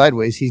going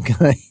sideways, he's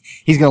gonna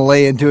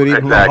lay into it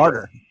even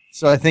harder.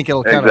 So I think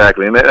it'll kind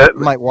of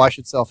might wash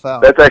itself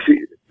out. That's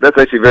actually a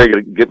very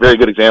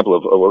good example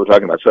of what we're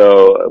talking about.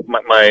 So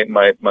my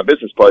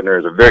business partner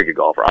is a very good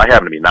golfer. I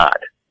happen to be not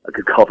a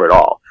good golfer at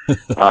all.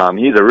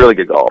 He's a really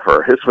good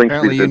golfer. His swing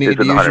speed is in the hundreds. You need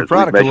to use your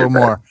product a little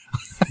more.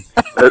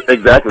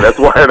 Exactly. That's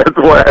why I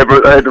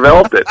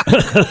developed it.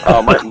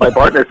 My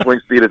partner's swing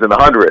speed is in the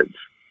hundreds.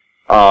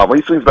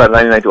 He swings about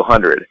 99 to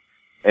 100,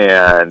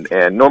 and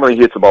normally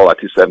he hits the ball at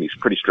 270. He's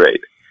pretty straight.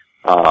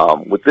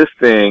 With this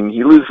thing,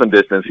 he loses some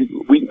distance.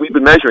 We've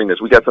been measuring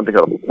this. We got something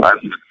called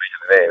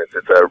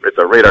it's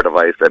a radar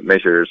device that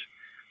measures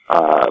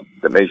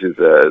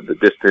the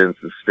distance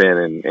and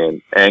spin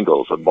and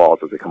angles of balls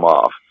as they come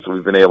off. So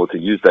we've been able to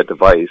use that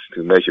device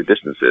to measure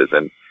distances,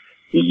 and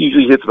he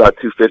usually hits about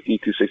 250,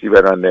 260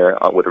 right on there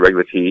with a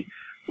regular tee.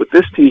 With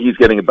this tee, he's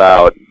getting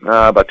about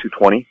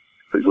 220.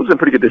 So he's losing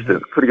pretty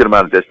good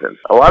amount of distance.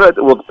 A lot of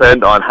it will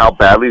depend on how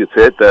badly it's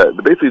hit.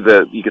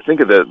 You can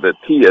think of the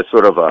tee as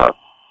sort of a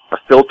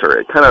filter.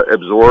 It kind of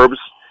absorbs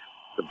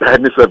the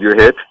badness of your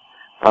hit.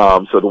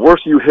 So the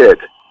worse you hit,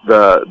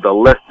 the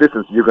less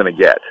distance you're going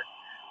to get.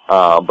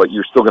 But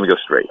you're still going to go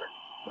straight.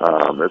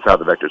 That's how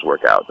the vectors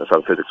work out. That's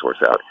how the physics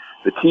works out.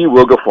 The tee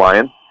will go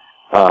flying.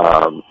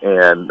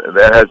 And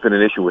that has been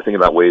an issue. We're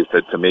thinking about ways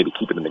to maybe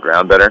keep it in the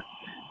ground better.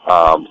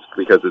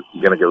 Because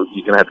you're going to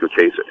have to go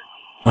chase it.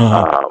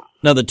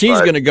 Now the tee's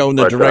going to go in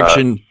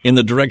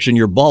the direction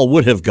your ball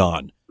would have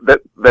gone.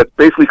 That's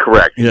basically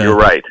correct. Yeah. You're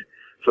right.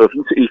 So if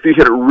you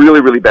hit it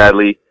really, really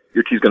badly,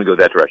 your tee's going to go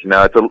that direction.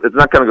 Now, it's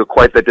not going to go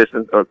quite that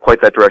distance or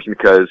quite that direction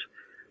because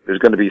there's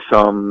going to be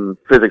some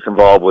physics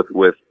involved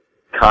with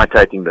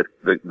contacting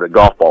the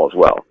golf ball as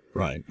well.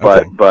 Right.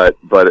 Okay. But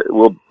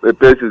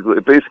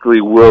it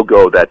basically will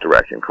go that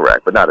direction,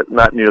 correct? But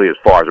not nearly as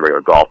far as a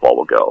regular golf ball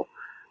will go.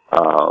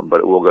 But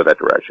it will go that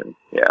direction.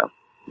 Yeah.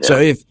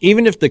 So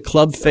even if the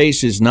club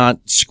face is not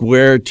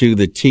square to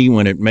the tee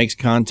when it makes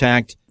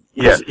contact,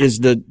 yes.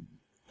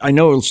 I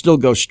know it'll still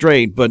go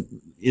straight, but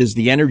is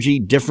the energy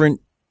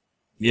different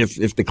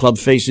if the club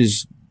face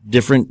is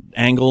different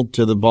angle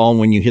to the ball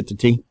when you hit the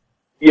tee?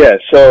 Yeah,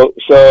 so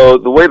the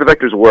way the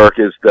vectors work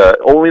is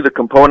only the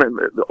component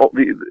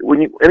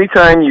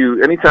anytime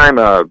you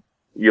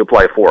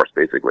apply a force,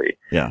 basically.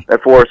 Yeah.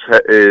 That force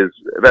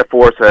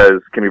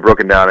can be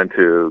broken down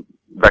into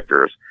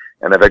vectors,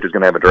 and that vector is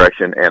going to have a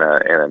direction and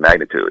a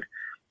magnitude.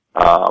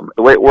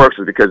 The way it works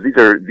is because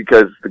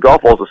the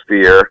golf ball is a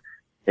sphere,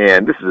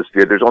 and this is a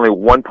sphere. There's only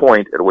one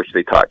point at which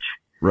they touch.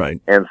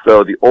 Right. And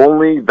so the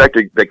only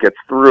vector that gets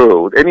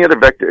through any other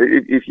vector,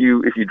 if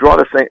you draw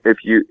the same, if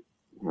you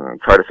go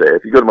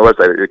to my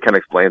website, it kind of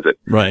explains it.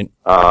 Right.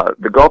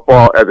 The golf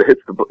ball as it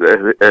hits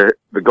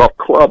the golf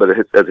club as it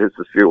hits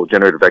the sphere will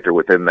generate a vector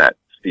within that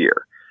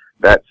sphere.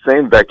 That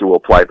same vector will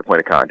apply at the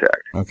point of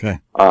contact. Okay.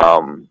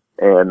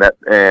 And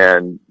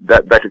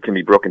that vector can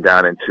be broken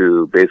down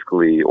into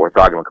basically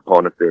orthogonal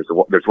components. There's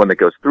one that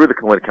goes through the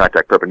point of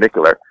contact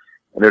perpendicular,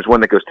 and there's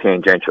one that goes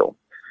tangential.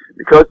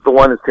 Because the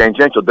one is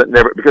tangential,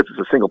 because it's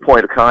a single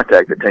point of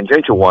contact, the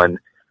tangential one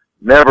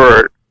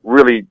never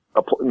really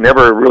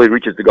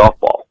reaches the golf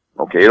ball.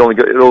 Okay, it only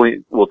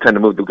will tend to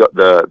move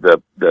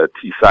the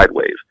tee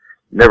sideways,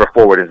 never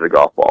forward into the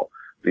golf ball.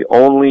 The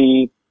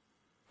only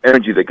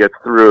energy that gets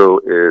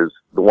through is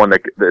the one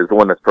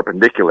that's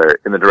perpendicular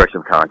in the direction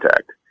of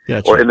contact,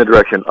 gotcha. Or in the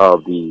direction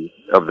of the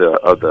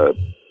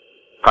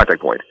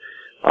contact point.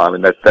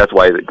 And that's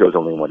why it goes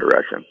only in one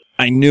direction.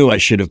 I knew I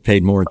should have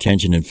paid more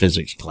attention in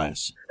physics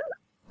class.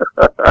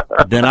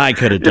 Then I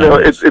could have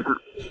done it.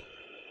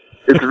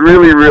 It's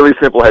really, really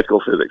simple high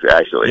school physics,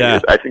 actually. Yeah.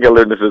 I think I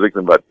learned the physics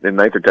in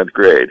 9th or 10th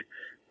grade.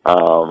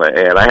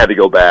 And I had to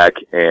go back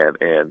and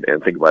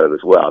think about it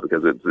as well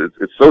because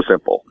it's so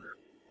simple.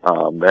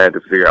 I had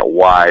to figure out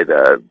why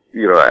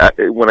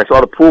when I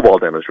saw the pool ball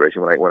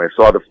demonstration, when my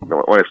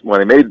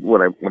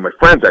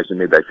friends actually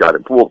made that shot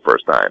in pool the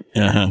first time,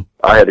 uh-huh.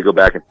 I had to go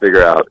back and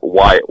figure out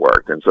why it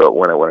worked. And so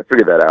when I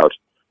figured that out,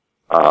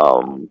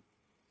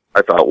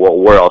 I thought, well,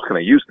 where else can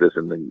I use this?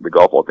 And then the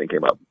golf ball thing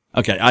came up.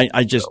 Okay.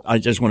 I just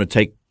want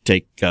to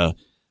take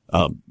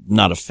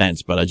not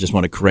offense, but I just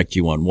want to correct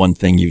you on one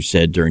thing you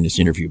said during this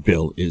interview,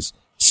 Bill, is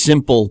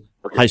simple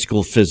high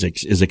school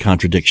physics is a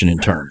contradiction in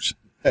terms.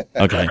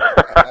 Okay.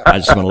 I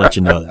just want to let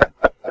you know that.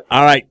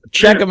 All right.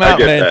 Check them out,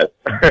 man.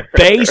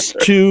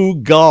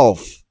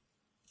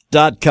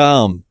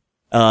 Base2golf.com.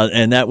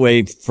 And that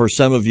way, for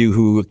some of you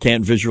who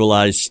can't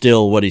visualize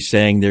still what he's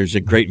saying, there's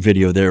a great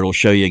video there. It'll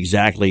show you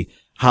exactly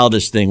how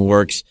this thing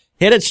works.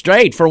 Hit it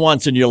straight for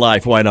once in your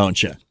life. Why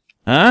don't you?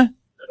 Huh?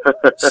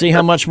 See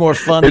how much more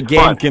fun the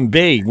game can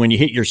be when you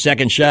hit your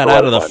second shot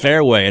out of the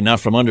fairway and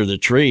not from under the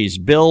trees.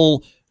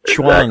 Bill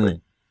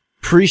Chuang,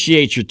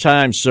 appreciate your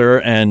time, sir.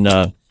 And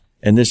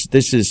this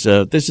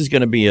is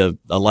going to be a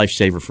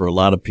lifesaver for a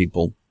lot of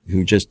people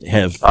who just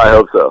have, I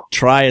hope so,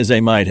 try as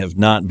they might, have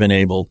not been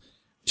able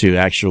to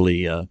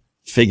actually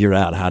figure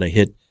out how to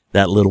hit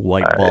that little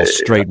white ball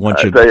straight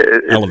once you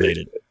elevate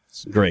it.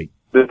 It's great.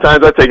 The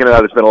times I've taken it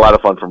out, it's been a lot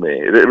of fun for me.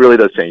 It really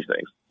does change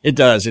things. It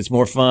does. It's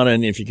more fun,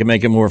 and if you can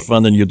make it more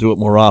fun, then you'll do it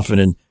more often,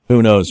 and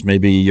who knows,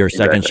 maybe your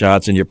second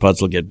shots and your putts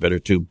will get better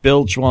too.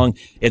 Bill Chuang,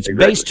 it's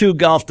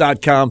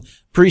base2golf.com.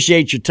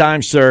 Appreciate your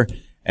time, sir.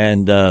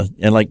 And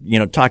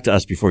talk to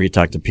us before you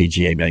talk to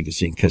PGA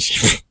Magazine,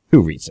 because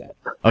who reads that?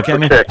 Okay,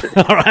 man?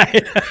 All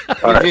right.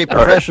 PGA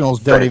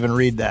professionals don't even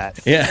read that.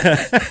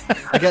 Yeah.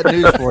 I got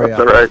news for you. That's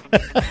all right.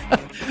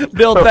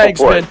 Bill, thanks,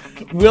 man.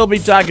 We'll be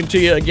talking to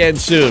you again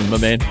soon, my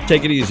man.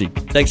 Take it easy.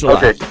 Thanks a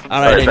lot. Okay.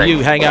 All right, and thanks. you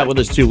hang out with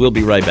us, too. We'll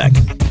be right back.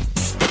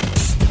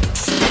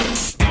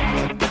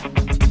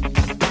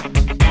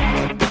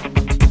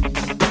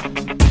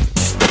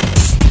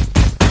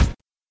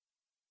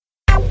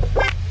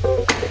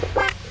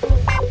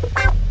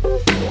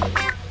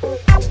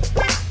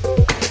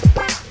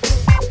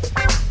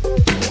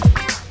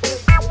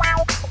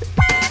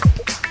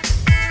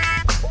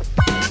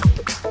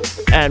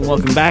 And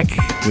welcome back.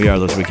 We are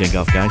Those Weekend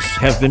Golf Guys.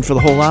 Have been for the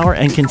whole hour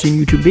and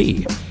continue to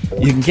be.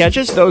 You can catch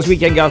us,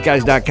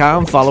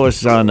 thoseweekendgolfguys.com. Follow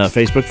us on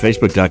Facebook,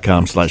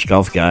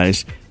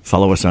 facebook.com/golfguys.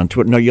 Follow us on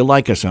Twitter. No, you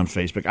like us on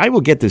Facebook. I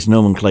will get this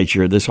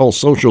nomenclature, this whole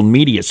social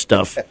media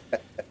stuff.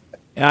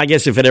 I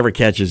guess if it ever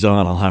catches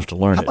on, I'll have to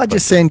learn How about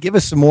just saying, give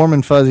us some warm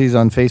and fuzzies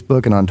on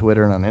Facebook and on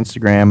Twitter and on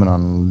Instagram and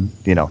on,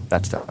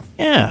 that stuff.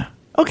 Yeah.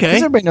 Okay.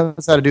 Because everybody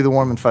knows how to do the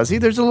warm and fuzzy.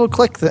 There's a little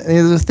click.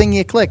 There's a thing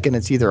you click, and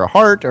it's either a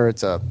heart or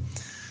it's a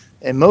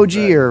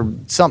emoji or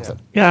something.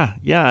 Yeah.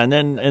 And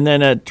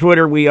then at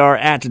Twitter, we are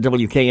at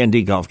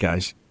WKND Golf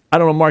Guys. I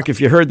don't know, Mark, if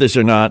you heard this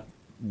or not,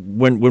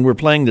 when we're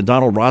playing the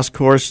Donald Ross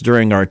course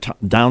during our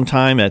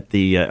downtime at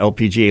the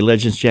LPGA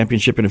Legends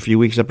Championship in a few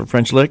weeks up at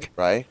French Lick,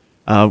 right?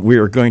 We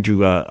are going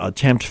to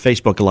attempt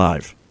Facebook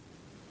Live.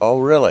 Oh,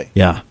 really?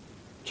 Yeah.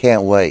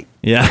 Can't wait.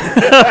 Yeah.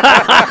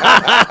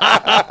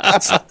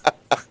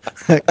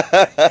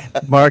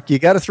 Mark, you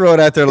got to throw it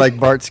out there like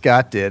Bart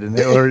Scott did,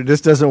 or it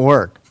just doesn't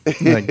work.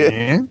 Like,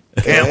 can't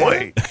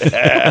wait.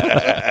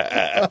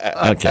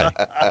 Okay.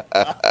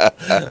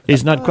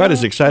 He's not quite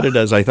as excited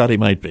as I thought he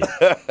might be.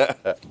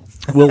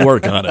 We'll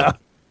work on it.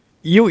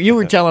 You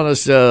were telling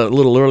us a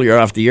little earlier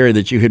off the air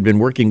that you had been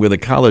working with a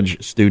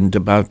college student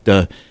about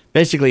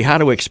basically how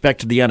to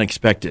expect the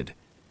unexpected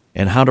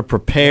and how to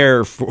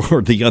prepare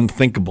for the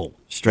unthinkable,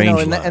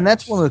 strangely. And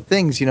that's one of the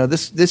things,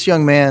 this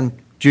young man,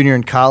 junior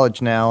in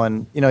college now,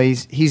 and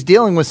he's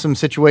dealing with some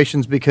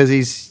situations because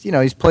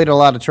he's played a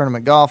lot of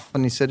tournament golf,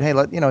 and he said, hey,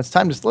 it's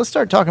time let's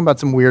start talking about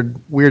some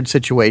weird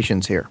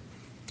situations here,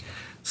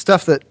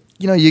 stuff that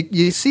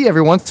you see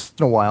every once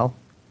in a while,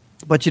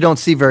 but you don't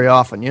see very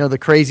often. The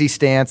crazy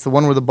stance, the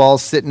one where the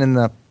ball's sitting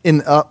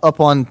up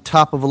on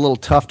top of a little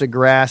tuft of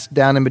grass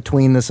down in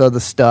between this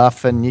other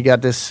stuff, and you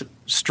got this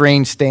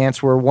strange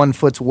stance where one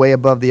foot's way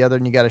above the other,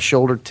 and you got a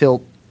shoulder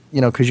tilt,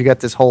 because you got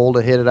this hole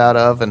to hit it out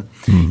of, and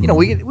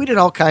we did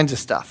all kinds of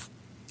stuff.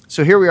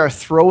 So here we are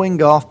throwing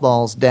golf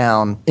balls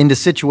down into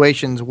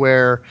situations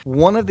where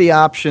one of the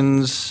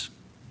options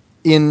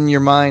in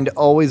your mind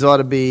always ought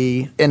to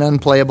be an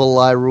unplayable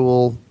lie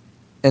rule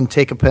and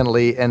take a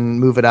penalty and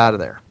move it out of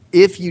there.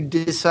 If you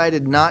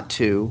decided not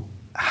to,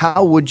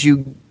 how would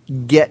you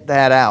get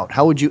that out?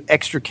 How would you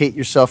extricate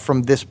yourself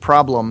from this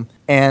problem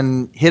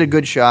and hit a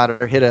good shot,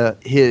 or hit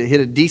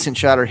a decent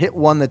shot, or hit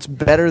one that's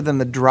better than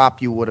the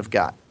drop you would have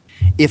got?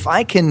 If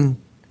I can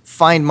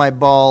find my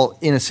ball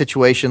in a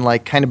situation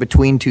like kind of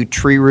between two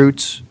tree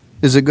roots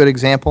is a good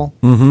example.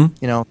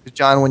 Mm-hmm.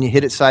 John, when you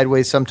hit it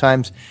sideways,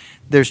 sometimes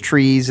there's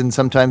trees and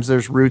sometimes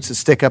there's roots that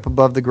stick up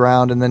above the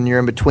ground, and then you're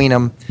in between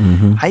them.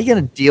 Mm-hmm. How are you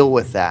going to deal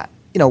with that?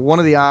 One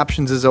of the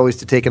options is always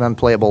to take an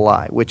unplayable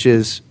lie, which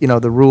is,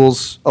 the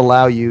rules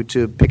allow you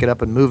to pick it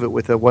up and move it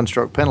with a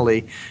one-stroke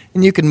penalty,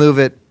 and you can move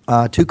it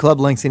 2 club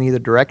lengths in either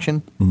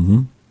direction,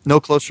 no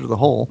closer to the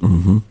hole.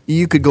 Mm-hmm.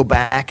 You could go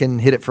back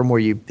and hit it from where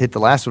you hit the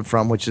last one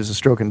from, which is a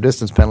stroke and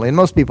distance penalty, and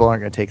most people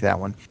aren't going to take that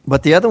one.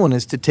 But the other one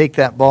is to take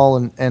that ball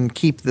and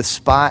keep the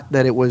spot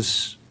that it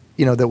was,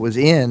 that was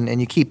in, and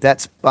you keep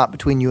that spot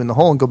between you and the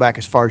hole and go back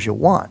as far as you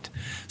want.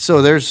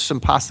 So there's some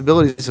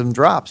possibilities, some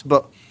drops,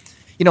 but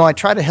I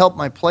try to help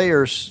my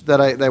players that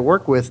I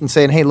work with and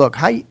saying, hey, look,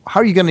 how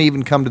are you going to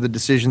even come to the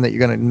decision that you're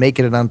going to make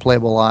it an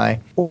unplayable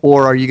lie,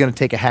 or are you going to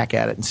take a hack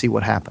at it and see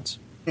what happens?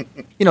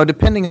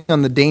 Depending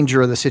on the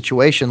danger of the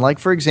situation. Like,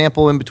 for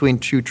example, in between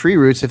 2 tree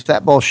roots, if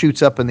that ball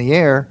shoots up in the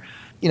air,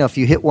 if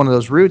you hit one of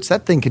those roots,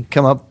 that thing could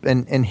come up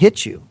and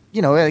hit you.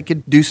 It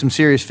could do some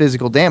serious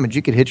physical damage.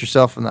 You could hit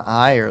yourself in the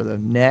eye or the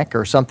neck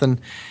or something,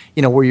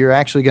 where you're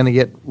actually going to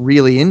get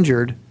really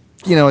injured.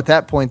 At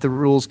that point, the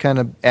rules kind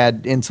of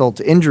add insult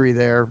to injury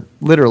there,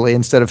 literally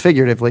instead of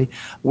figuratively,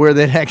 where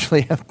they'd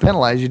actually have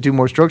penalized you 2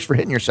 more strokes for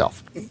hitting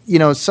yourself.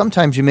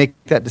 Sometimes you make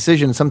that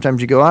decision, and sometimes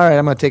you go, all right,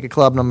 I'm going to take a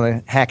club and I'm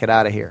going to hack it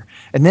out of here.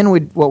 And then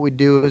what we'd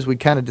do is we'd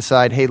kind of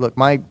decide, hey, look,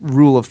 my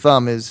rule of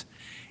thumb is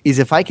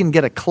if I can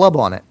get a club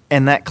on it,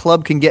 and that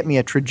club can get me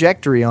a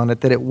trajectory on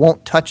it that it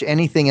won't touch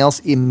anything else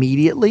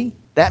immediately,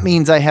 that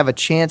means I have a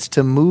chance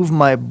to move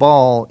my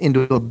ball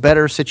into a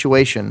better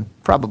situation,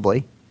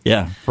 probably.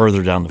 Yeah,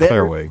 further down the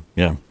fairway.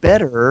 Yeah.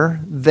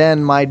 Better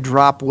than my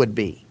drop would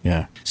be.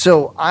 Yeah.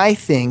 So I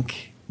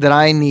think that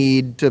I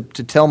need to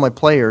tell my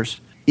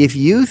players, if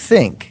you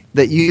think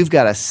that you've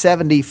got a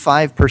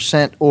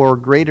 75% or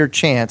greater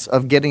chance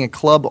of getting a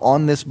club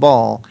on this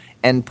ball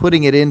and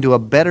putting it into a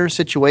better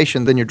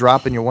situation than you're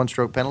dropping your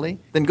one-stroke penalty,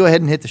 then go ahead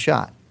and hit the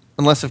shot.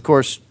 Unless, of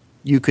course,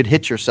 you could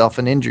hit yourself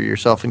and injure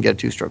yourself and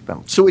get a 2-stroke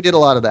penalty. So we did a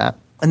lot of that.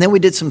 And then we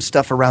did some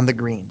stuff around the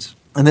greens.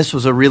 And this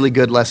was a really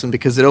good lesson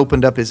because it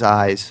opened up his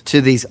eyes to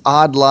these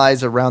odd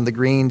lies around the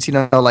greens.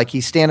 Like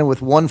he's standing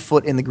with 1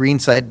 foot in the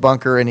greenside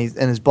bunker and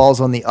his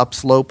ball's on the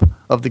upslope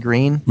of the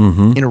green,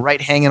 right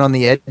hanging on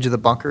the edge of the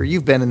bunker.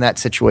 You've been in that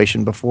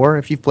situation before.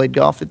 If you've played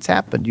golf, it's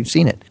happened. You've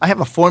seen it. I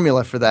have a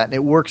formula for that, and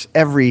it works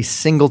every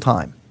single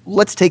time.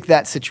 Let's take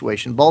that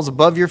situation. Ball's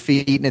above your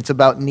feet, and it's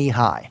about knee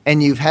high.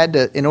 And you've had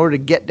to, in order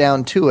to get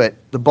down to it,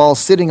 the ball's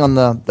sitting on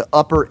the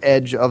upper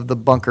edge of the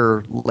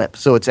bunker lip.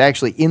 So it's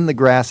actually in the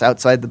grass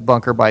outside the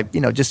bunker by,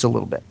 just a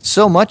little bit.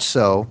 So much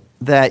so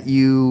that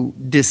you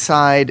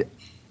decide,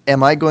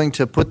 am I going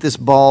to put this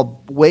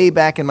ball way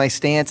back in my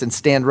stance and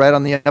stand right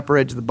on the upper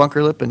edge of the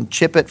bunker lip and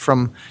chip it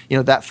from,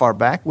 that far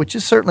back, which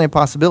is certainly a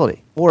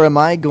possibility. Or am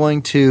I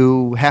going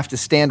to have to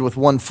stand with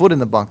 1 foot in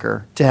the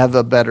bunker to have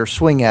a better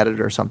swing at it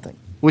or something?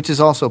 Which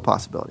is also a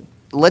possibility.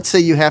 Let's say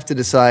you have to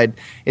decide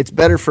it's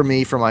better for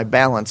me, for my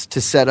balance,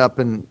 to set up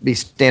and be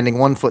standing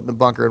 1 foot in the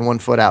bunker and 1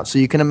 foot out. So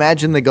you can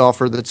imagine the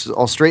golfer that's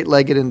all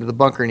straight-legged into the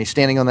bunker, and he's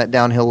standing on that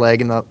downhill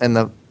leg, and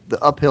the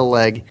uphill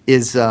leg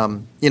is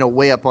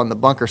way up on the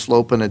bunker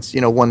slope, and it's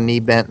 1 knee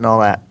bent and all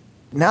that.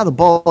 Now the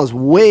ball is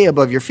way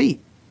above your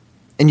feet,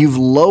 and you've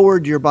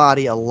lowered your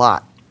body a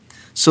lot.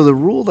 So the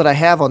rule that I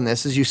have on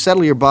this is you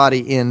settle your body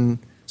in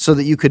so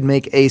that you could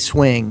make a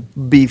swing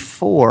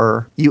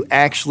before you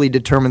actually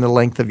determine the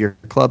length of your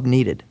club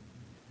needed.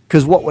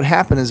 Because what would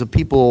happen is that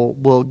people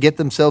will get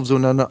themselves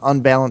in an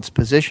unbalanced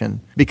position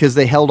because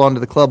they held onto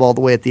the club all the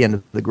way at the end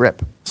of the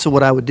grip. So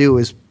what I would do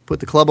is put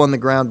the club on the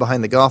ground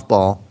behind the golf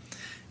ball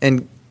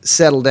and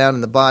settle down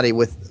in the body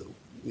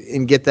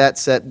and get that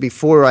set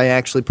before I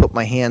actually put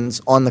my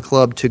hands on the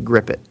club to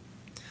grip it.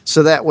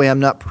 So that way I'm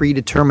not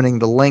predetermining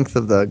the length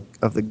of the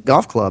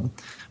golf club,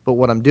 but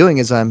what I'm doing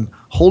is I'm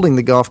holding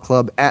the golf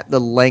club at the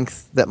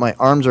length that my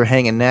arms are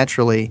hanging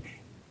naturally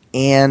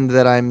and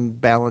that I'm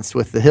balanced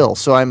with the hill.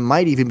 So I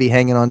might even be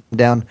hanging on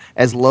down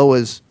as low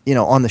as,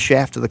 on the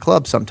shaft of the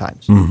club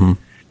sometimes. Mm-hmm.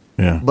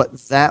 Yeah. But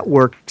that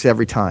works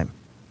every time.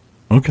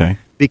 Okay.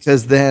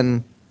 Because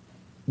then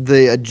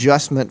the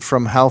adjustment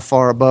from how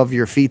far above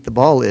your feet the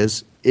ball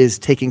is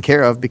taken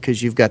care of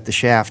because you've got the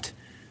shaft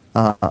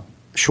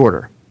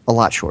shorter, a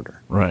lot shorter.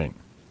 Right.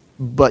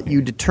 But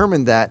you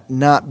determine that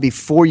not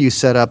before you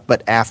set up,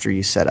 but after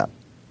you set up.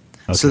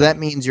 Okay. So that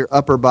means your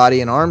upper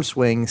body and arm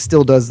swing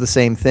still does the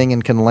same thing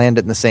and can land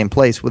it in the same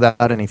place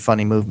without any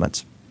funny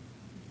movements.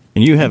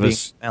 And you have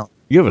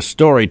a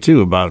story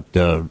too about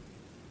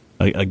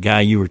a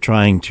guy you were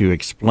trying to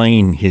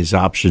explain his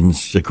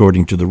options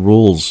according to the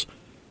rules,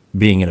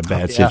 being in a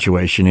bad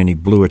situation, and he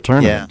blew a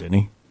tournament, didn't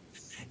he?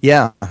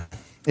 Yeah,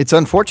 it's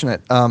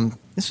unfortunate.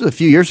 This was a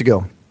few years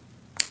ago.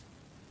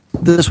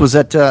 This was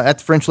at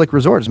the French Lick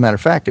Resort, as a matter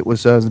of fact. It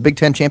was the Big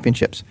Ten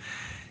Championships,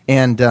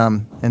 and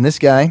this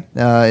guy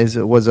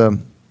was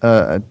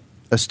a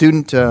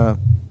student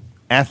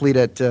athlete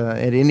at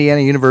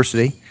Indiana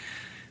University,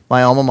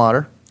 my alma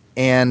mater,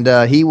 and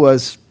he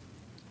was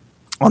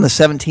on the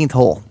 17th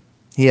hole.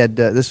 He had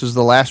this was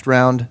the last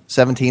round,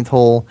 17th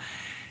hole,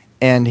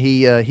 and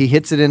he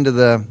hits it into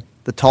the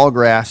tall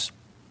grass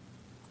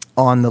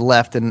on the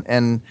left,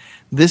 and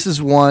this is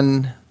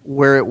one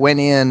where it went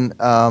in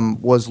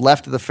was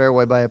left of the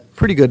fairway by a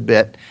pretty good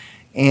bit,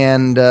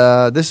 and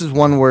this is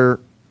one where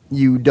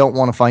you don't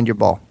want to find your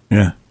ball.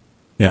 Yeah,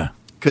 yeah.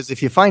 Because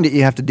if you find it,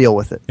 you have to deal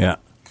with it. Yeah.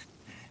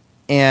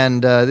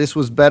 And this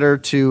was better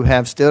to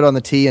have stood on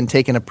the tee and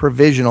taken a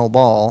provisional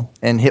ball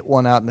and hit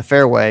one out in the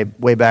fairway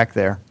way back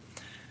there,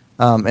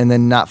 and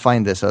then not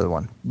find this other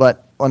one.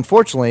 But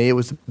unfortunately, it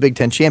was the Big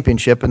Ten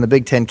Championship, and the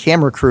Big Ten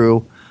camera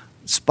crew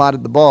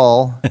spotted the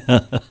ball,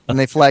 and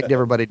they flagged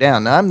everybody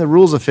down. Now, I'm the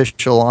rules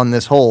official on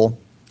this hole,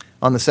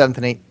 on the 17th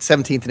and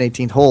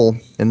 18th hole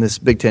in this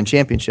Big Ten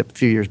Championship a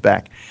few years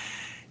back.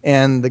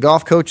 And the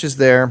golf coach is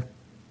there,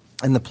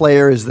 and the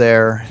player is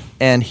there,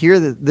 and here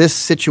this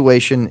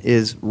situation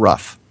is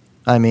rough.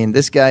 I mean,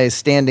 this guy is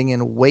standing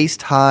in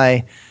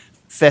waist-high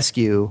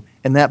fescue,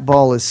 and that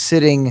ball is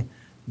sitting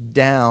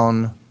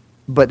down,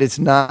 but it's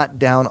not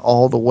down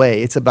all the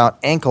way. It's about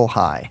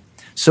ankle-high.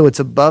 So it's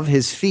above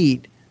his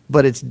feet,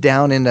 but it's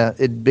down in a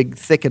big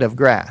thicket of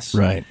grass.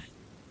 Right.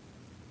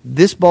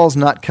 This ball's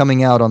not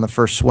coming out on the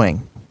first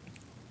swing.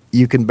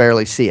 You can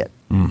barely see it.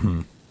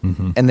 Mm-hmm.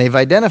 Mm-hmm. And they've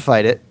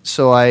identified it,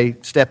 so I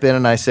step in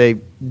and I say,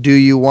 do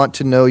you want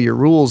to know your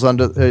rules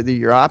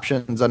your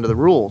options under the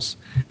rules?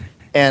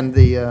 And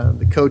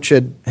the coach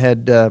had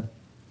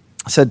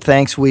said,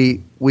 thanks,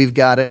 we've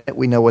got it.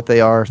 We know what they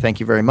are. Thank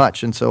you very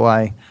much. And so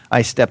I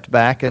stepped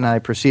back and I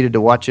proceeded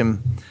to watch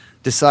him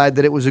decide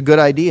that it was a good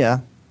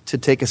idea to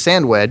take a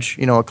sand wedge,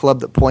 a club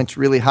that points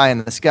really high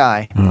in the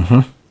sky,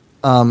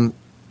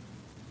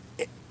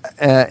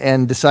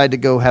 and decide to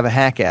go have a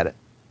hack at it.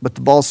 But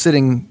the ball's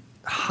sitting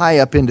high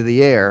up into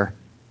the air.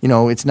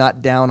 It's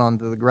not down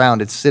onto the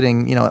ground. It's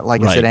sitting,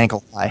 like I said,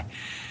 ankle high.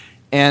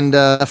 And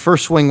the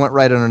first swing went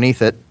right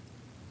underneath it.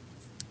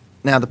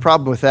 Now, the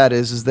problem with that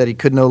is that he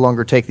could no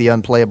longer take the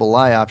unplayable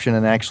lie option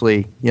and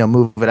actually,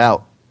 move it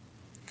out.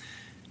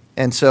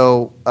 And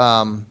so,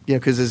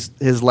 because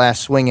his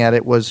last swing at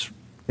it was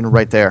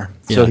right there.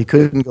 Yeah. So he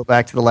couldn't go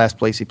back to the last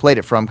place he played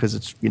it from because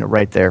it's,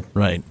 right there.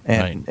 Right.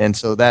 And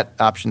so that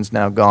option's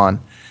now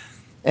gone.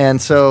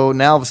 And so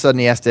now all of a sudden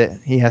he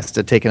has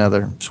to take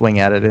another swing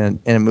at it, and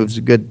it moves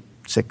a good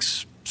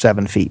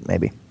 6-7 feet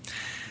maybe.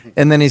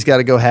 And then he's got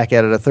to go hack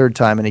at it a third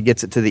time, and he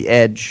gets it to the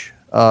edge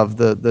of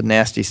the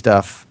nasty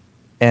stuff.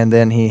 And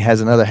then he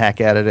has another hack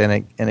at it,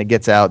 and it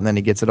gets out, and then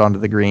he gets it onto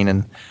the green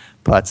and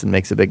putts and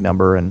makes a big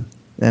number. And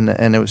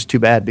it was too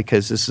bad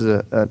because this is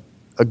a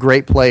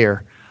great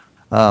player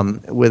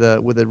with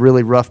a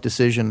really rough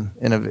decision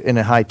in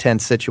a high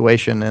tense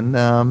situation, and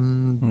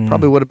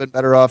probably would have been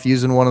better off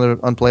using one of the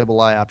unplayable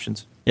lie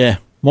options. Yeah.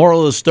 Moral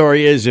of the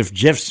story is, if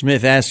Jeff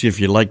Smith asks you if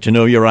you'd like to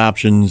know your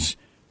options,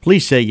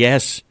 please say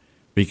yes,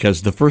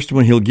 because the first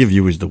one he'll give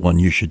you is the one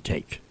you should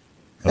take.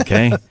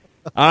 Okay.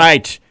 All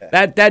right.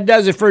 That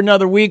does it for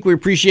another week. We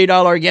appreciate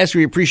all our guests.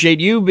 We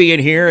appreciate you being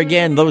here.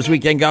 Again,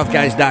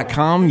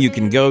 thoseweekendgolfguys.com. You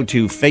can go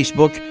to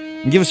Facebook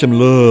and give us some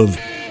love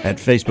at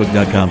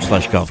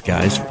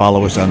facebook.com/golfguys.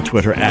 Follow us on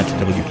Twitter at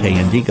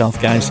WKND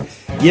Golf Guys.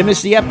 You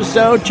missed the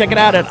episode? Check it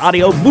out at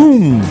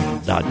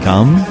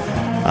audioboom.com.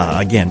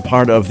 Again,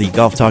 part of the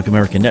Golf Talk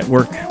America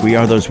Network. We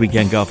are those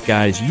weekend golf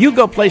guys. You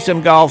go play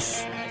some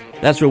golf.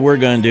 That's what we're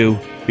going to do.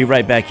 Be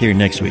right back here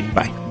next week.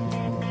 Bye.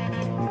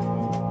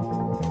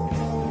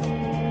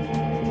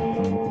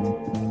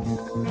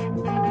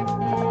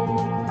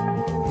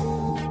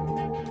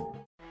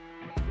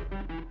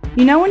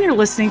 You know when you're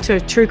listening to a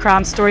true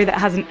crime story that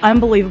has an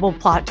unbelievable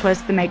plot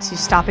twist that makes you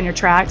stop in your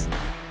tracks?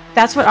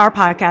 That's what our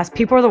podcast,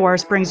 People Are the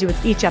Worst, brings you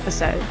with each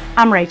episode.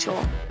 I'm Rachel.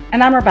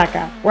 And I'm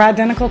Rebecca. We're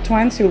identical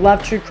twins who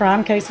love true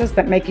crime cases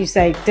that make you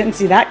say, didn't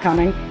see that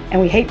coming, and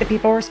we hate the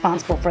people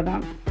responsible for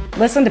them.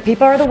 Listen to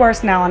People Are the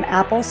Worst now on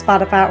Apple,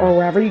 Spotify, or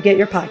wherever you get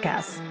your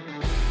podcasts.